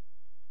simple.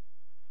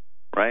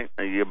 Right?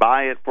 You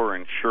buy it for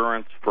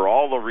insurance for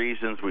all the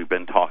reasons we've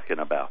been talking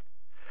about.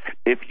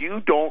 If you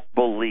don't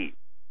believe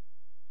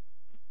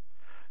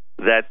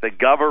that the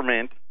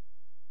government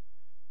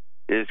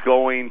is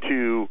going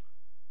to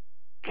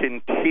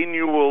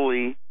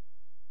continually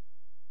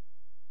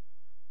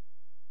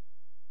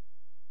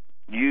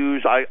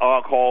use,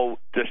 I'll call,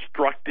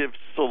 destructive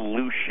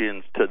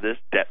solutions to this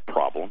debt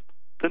problem,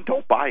 then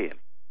don't buy it.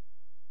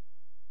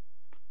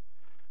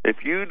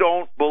 If you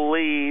don't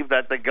believe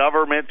that the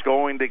government's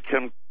going to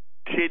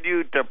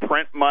continue to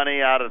print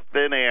money out of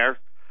thin air,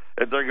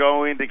 that they're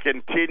going to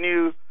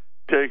continue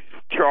to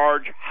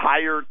charge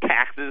higher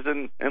taxes,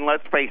 and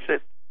let's face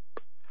it,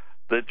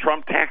 the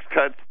Trump tax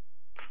cuts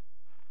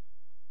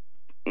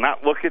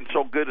not looking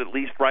so good, at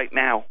least right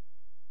now.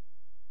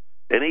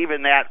 And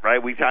even that,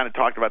 right, we kind of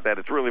talked about that.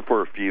 It's really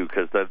for a few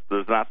because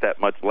there's not that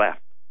much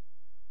left.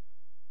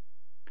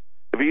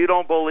 If you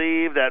don't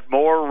believe that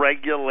more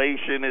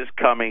regulation is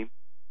coming,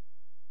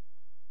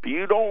 if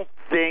you don't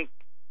think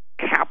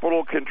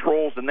capital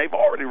controls, and they've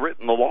already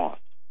written the laws,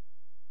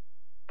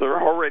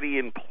 they're already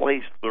in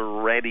place, they're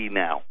ready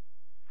now.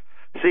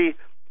 See,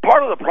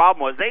 part of the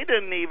problem was they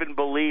didn't even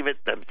believe it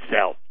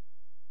themselves.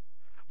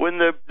 When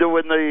the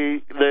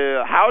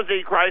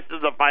housing crisis,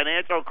 the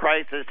financial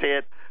crisis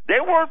hit, they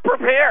weren't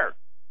prepared.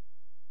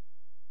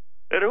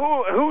 And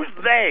who's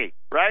they,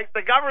 right?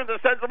 The government, the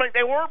central bank,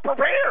 they weren't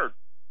prepared.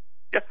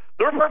 Yeah,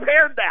 they're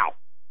prepared now.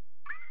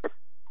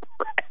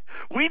 Right?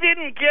 We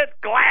didn't get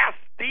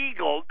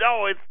Glass-Steagall.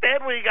 No,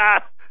 instead we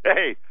got,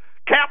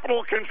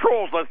 capital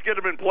controls. Let's get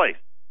them in place.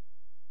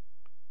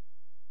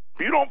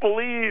 If you don't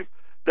believe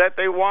that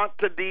they want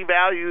to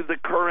devalue the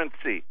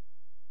currency,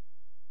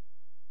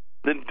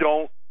 then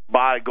don't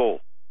buy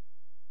gold.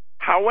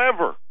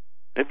 However,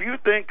 If you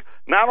think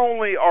not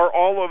only are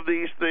all of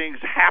these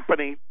things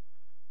happening,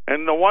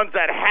 and the ones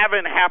that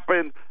haven't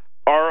happened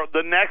are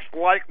the next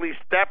likely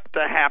step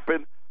to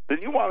happen, then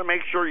you want to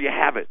make sure you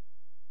have it.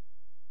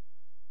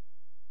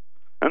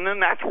 And then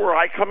that's where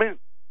I come in.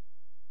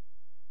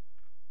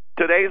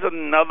 Today's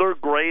another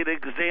great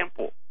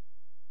example.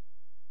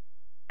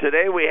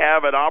 Today we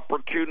have an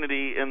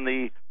opportunity in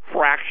the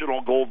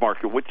fractional gold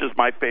market, which is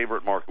my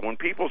favorite market. When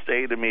people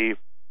say to me,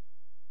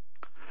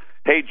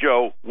 hey,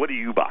 Joe, what do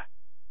you buy?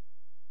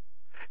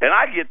 And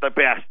I get the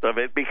best of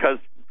it because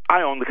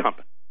I own the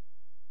company.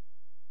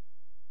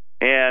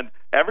 And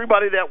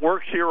everybody that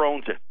works here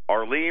owns it.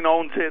 Arlene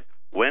owns it.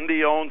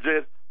 Wendy owns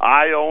it.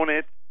 I own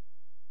it.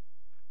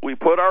 We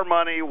put our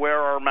money where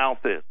our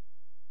mouth is.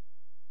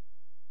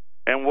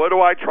 And what do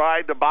I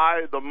try to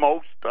buy the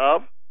most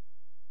of?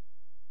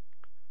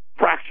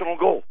 Fractional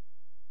gold.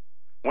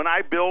 When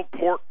I build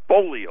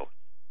portfolios,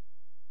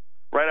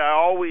 right, I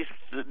always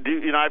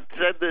do, I've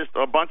said this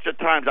a bunch of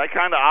times, I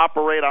kind of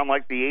operate on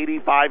like the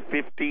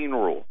 85-15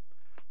 rule.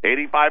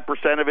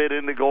 85% of it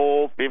into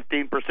gold,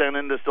 15%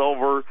 into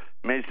silver,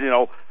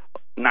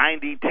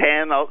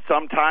 90-10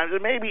 sometimes,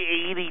 and maybe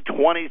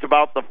 80-20 is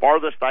about the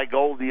farthest I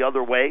go the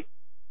other way.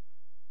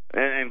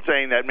 And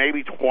saying that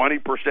maybe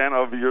 20%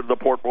 of the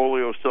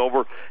portfolio is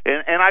silver.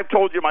 And I've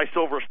told you my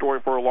silver story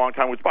for a long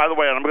time, which, by the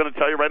way, and I'm going to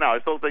tell you right now, I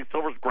still think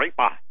silver's a great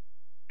buy.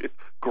 It's a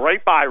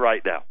great buy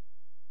right now.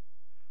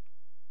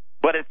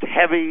 But it's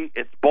heavy,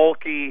 it's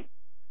bulky,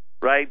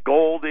 right?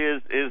 Gold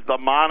is the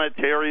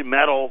monetary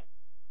metal.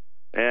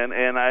 And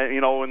I,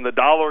 when the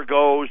dollar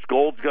goes,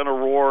 gold's going to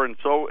roar. And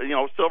so,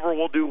 silver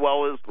will do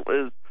well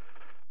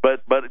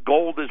but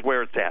gold is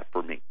where it's at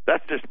for me.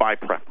 That's just my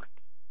preference.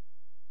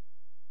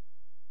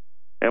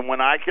 And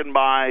when I can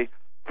buy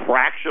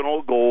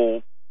fractional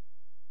gold,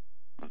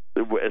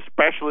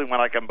 especially when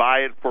I can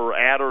buy it for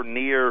at or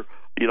near,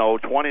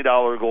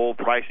 $20 gold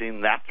pricing,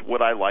 that's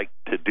what I like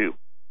to do.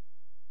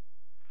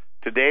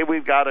 Today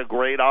we've got a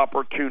great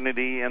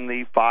opportunity in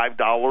the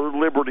 $5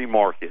 Liberty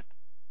market.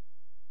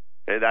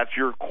 Okay, that's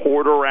your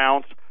quarter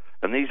ounce,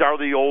 and these are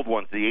the old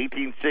ones, the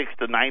 18.6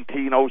 to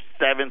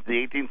 1907,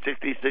 the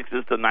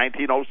 1866s to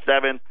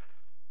 1907.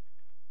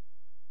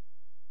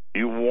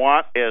 You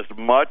want as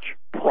much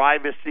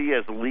privacy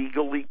as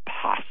legally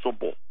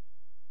possible.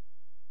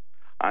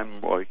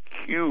 I'm a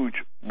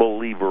huge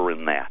believer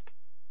in that.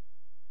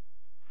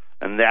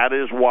 And that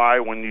is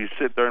why when you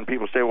sit there and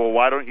people say, well,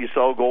 why don't you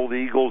sell Gold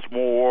Eagles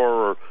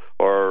more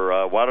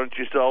or why don't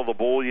you sell the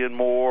bullion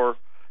more?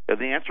 And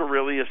the answer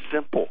really is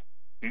simple.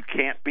 You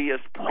can't be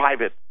as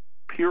private,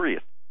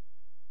 period.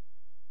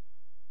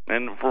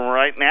 And from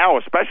right now,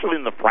 especially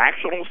in the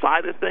fractional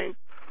side of things,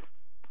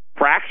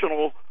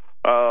 fractional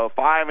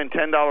 $5 and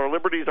 $10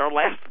 Liberties are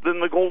less than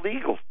the Gold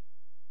Eagles.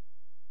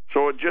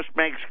 So it just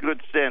makes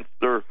good sense.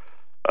 They're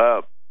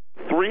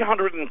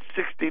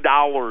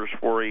 $360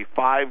 for a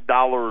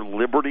 $5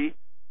 Liberty,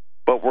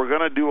 but we're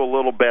going to do a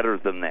little better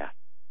than that.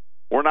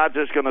 We're not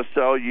just going to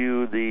sell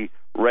you the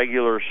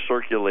regular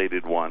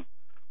circulated one.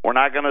 We're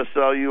not going to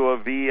sell you a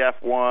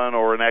VF1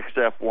 or an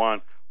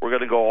XF1. We're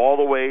going to go all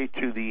the way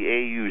to the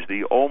AUs,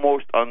 the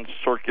almost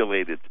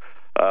uncirculated.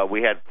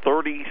 We had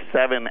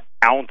 37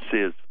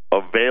 ounces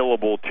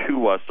available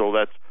to us, so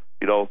that's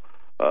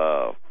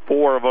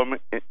 4 of them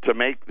to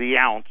make the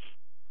ounce.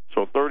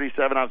 So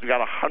 37 ounces. We got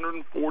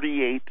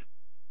 148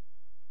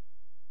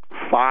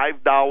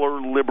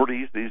 $5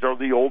 Liberties. These are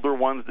the older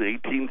ones, the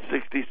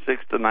 1866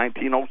 to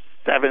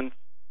 1907.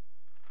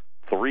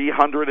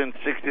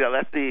 360.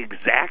 That's the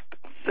exact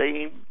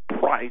same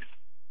price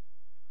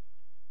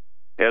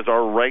as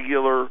our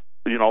regular,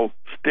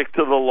 stick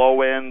to the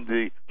low end,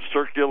 the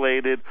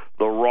circulated,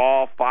 the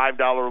raw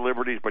 $5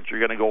 Liberties, but you're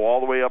going to go all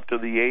the way up to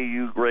the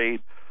AU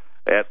grade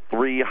at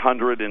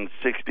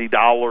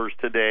 $360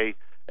 today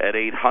at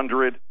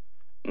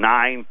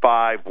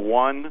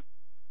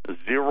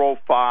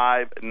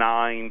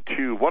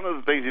 800-951-0592. One of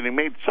the things, and he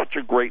made such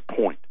a great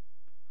point,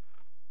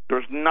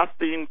 there's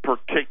nothing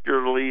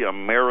particularly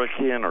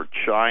American or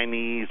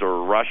Chinese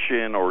or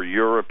Russian or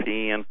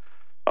European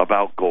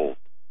about gold.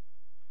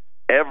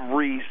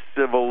 Every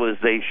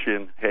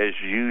civilization has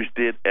used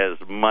it as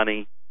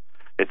money.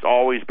 It's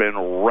always been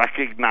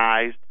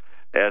recognized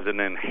as an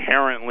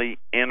inherently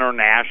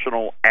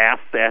international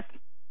asset.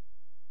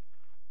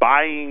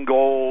 Buying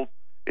gold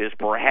is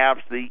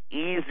perhaps the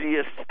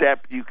easiest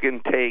step you can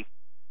take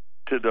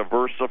to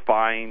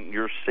diversifying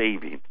your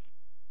savings.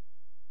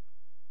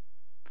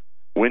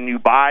 When you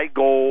buy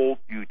gold,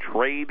 you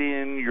trade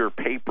in your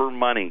paper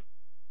money,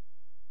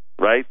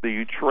 right?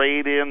 You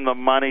trade in the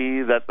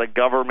money that the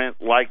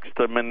government likes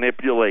to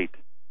manipulate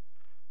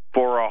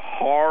for a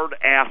hard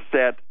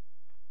asset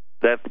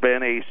that's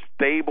been a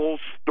stable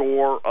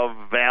store of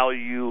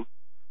value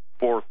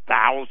for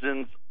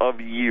thousands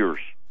of years.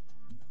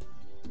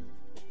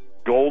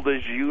 Gold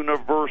is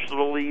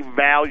universally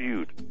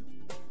valued.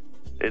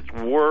 Its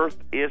worth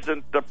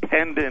isn't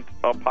dependent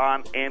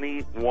upon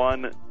any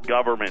one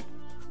government.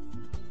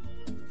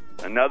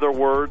 In other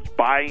words,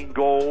 buying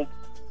gold,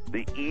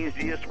 the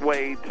easiest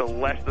way to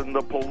lessen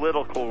the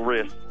political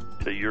risk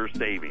to your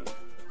savings.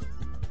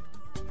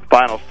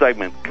 Final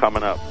segment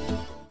coming up.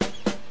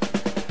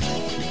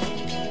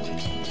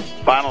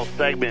 Final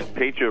segment,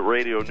 Patriot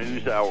Radio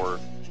News Hour.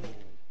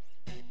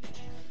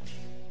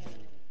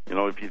 You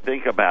know, if you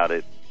think about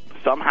it,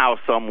 somehow,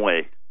 some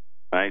way,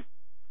 right,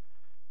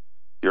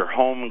 your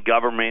home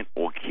government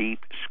will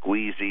keep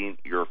squeezing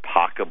your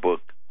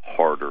pocketbook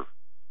harder.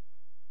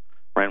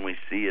 Right? And we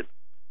see it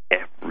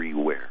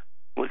everywhere.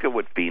 Look at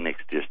what Phoenix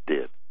just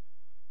did.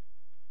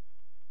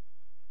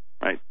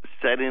 Right?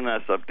 Setting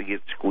us up to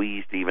get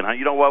squeezed even.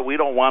 You know what? We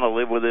don't want to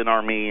live within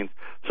our means,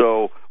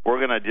 so we're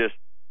going to just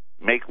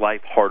make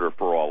life harder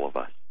for all of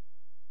us.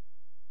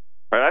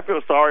 Right? I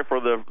feel sorry for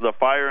the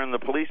fire and the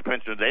police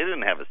pensioners. They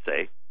didn't have a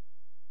say.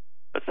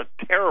 That's a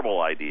terrible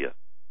idea.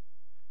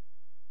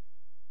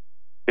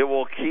 It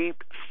will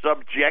keep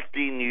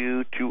subjecting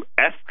you to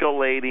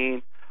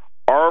escalating,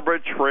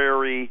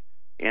 arbitrary,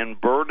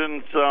 and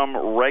burdensome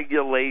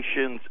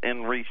regulations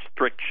and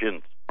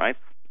restrictions, right?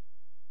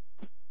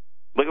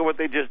 Look at what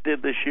they just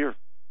did this year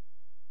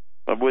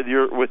with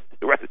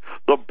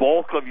the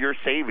bulk of your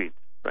savings,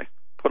 right?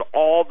 Put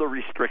all the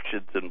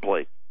restrictions in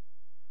place.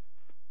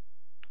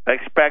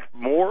 Expect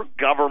more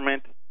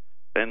government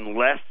and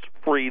less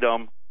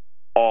freedom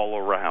all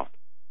around,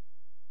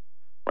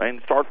 right?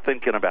 And start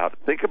thinking about it.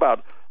 Think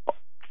about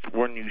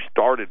when you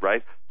started,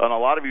 right? And a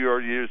lot of you are,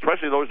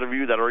 especially those of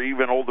you that are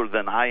even older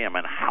than I am,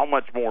 and how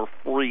much more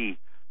free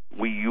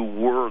you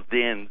were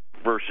then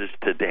versus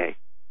today.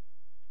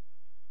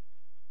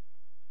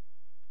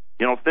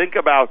 You know, think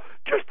about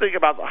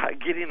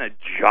getting a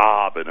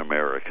job in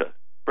America,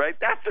 right?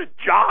 That's a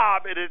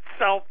job in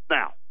itself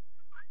now.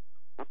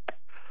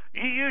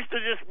 You used to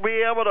just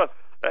be able to,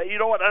 you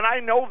know what, and I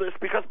know this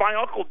because my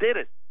uncle did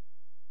it.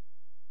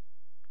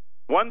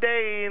 One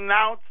day he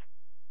announced,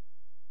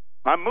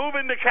 I'm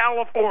moving to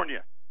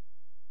California.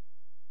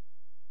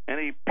 And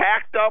he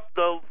packed up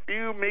the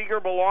few meager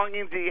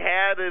belongings he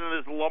had in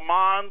his Le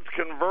Mans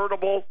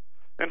convertible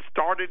and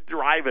started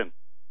driving.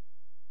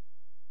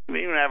 He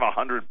didn't even have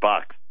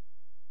 $100.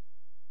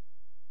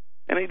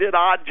 And he did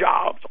odd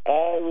jobs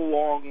all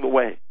along the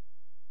way.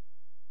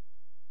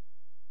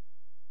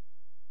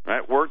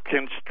 Right? Worked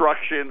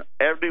construction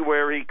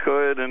everywhere he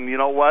could, and you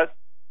know what?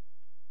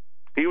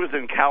 He was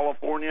in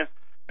California.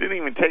 Didn't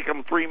even take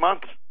him 3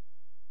 months.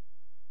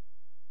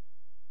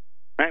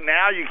 And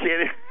now you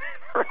can't.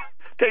 It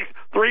takes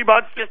 3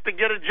 months just to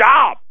get a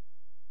job.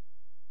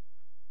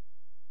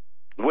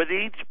 With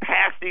each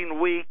passing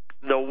week,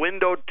 the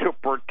window to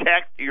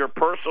protect your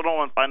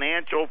personal and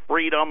financial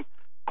freedom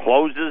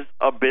closes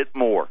a bit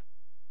more.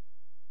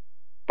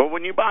 But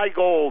when you buy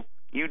gold,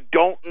 you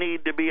don't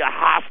need to be a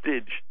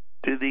hostage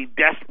to the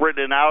desperate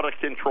and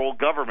out-of-control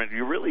government.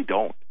 You really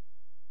don't.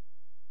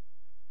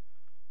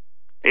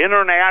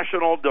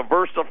 International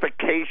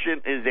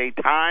diversification is a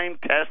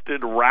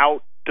time-tested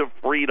route to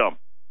freedom.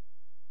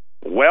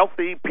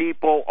 Wealthy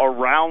people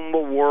around the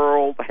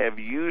world have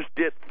used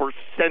it for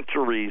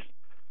centuries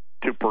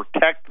to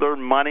protect their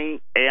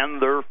money and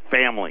their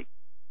family.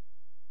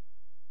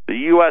 The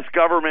U.S.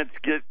 government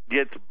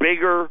gets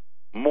bigger,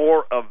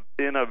 more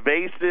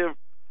invasive,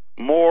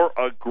 more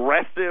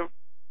aggressive,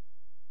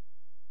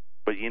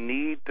 but you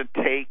need to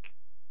take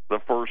the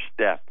first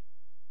step,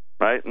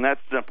 right? And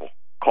that's simple.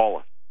 Call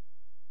us.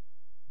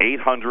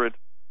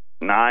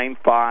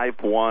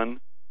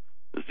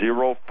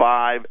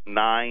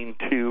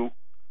 800-951-0592.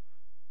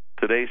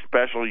 Today's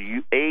special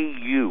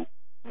AU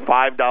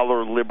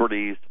 $5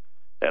 Liberties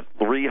at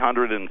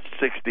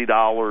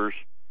 $360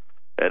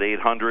 at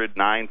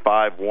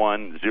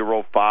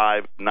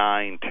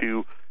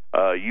 800-951-0592.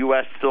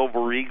 U.S.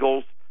 Silver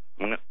Eagles,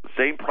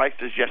 same price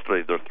as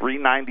yesterday. They're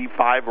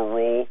 $3.95 a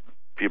roll.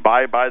 If you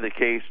buy the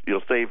case,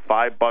 you'll save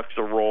 $5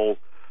 a roll.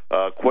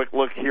 Quick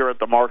look here at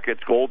the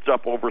markets. Gold's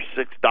up over $6,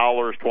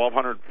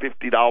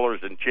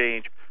 $1,250 and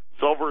change.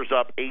 Silver's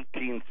up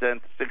 18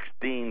 cents,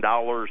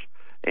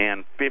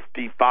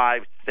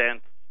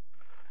 $16.55.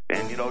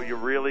 And, you know, you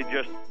really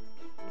just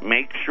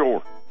make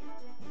sure.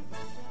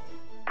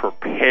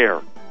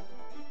 Prepare.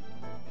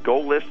 Go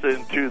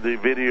listen to the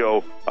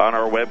video on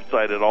our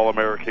website at All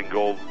American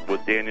Gold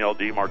with Danielle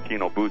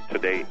DiMartino Booth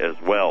today as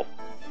well.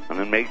 And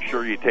then make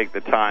sure you take the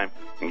time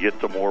and get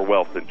some more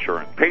wealth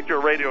insurance.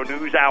 Patriot Radio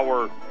News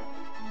Hour.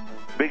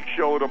 Big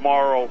show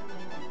tomorrow.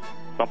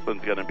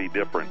 Something's going to be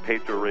different.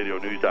 Patriot Radio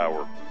News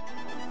Hour.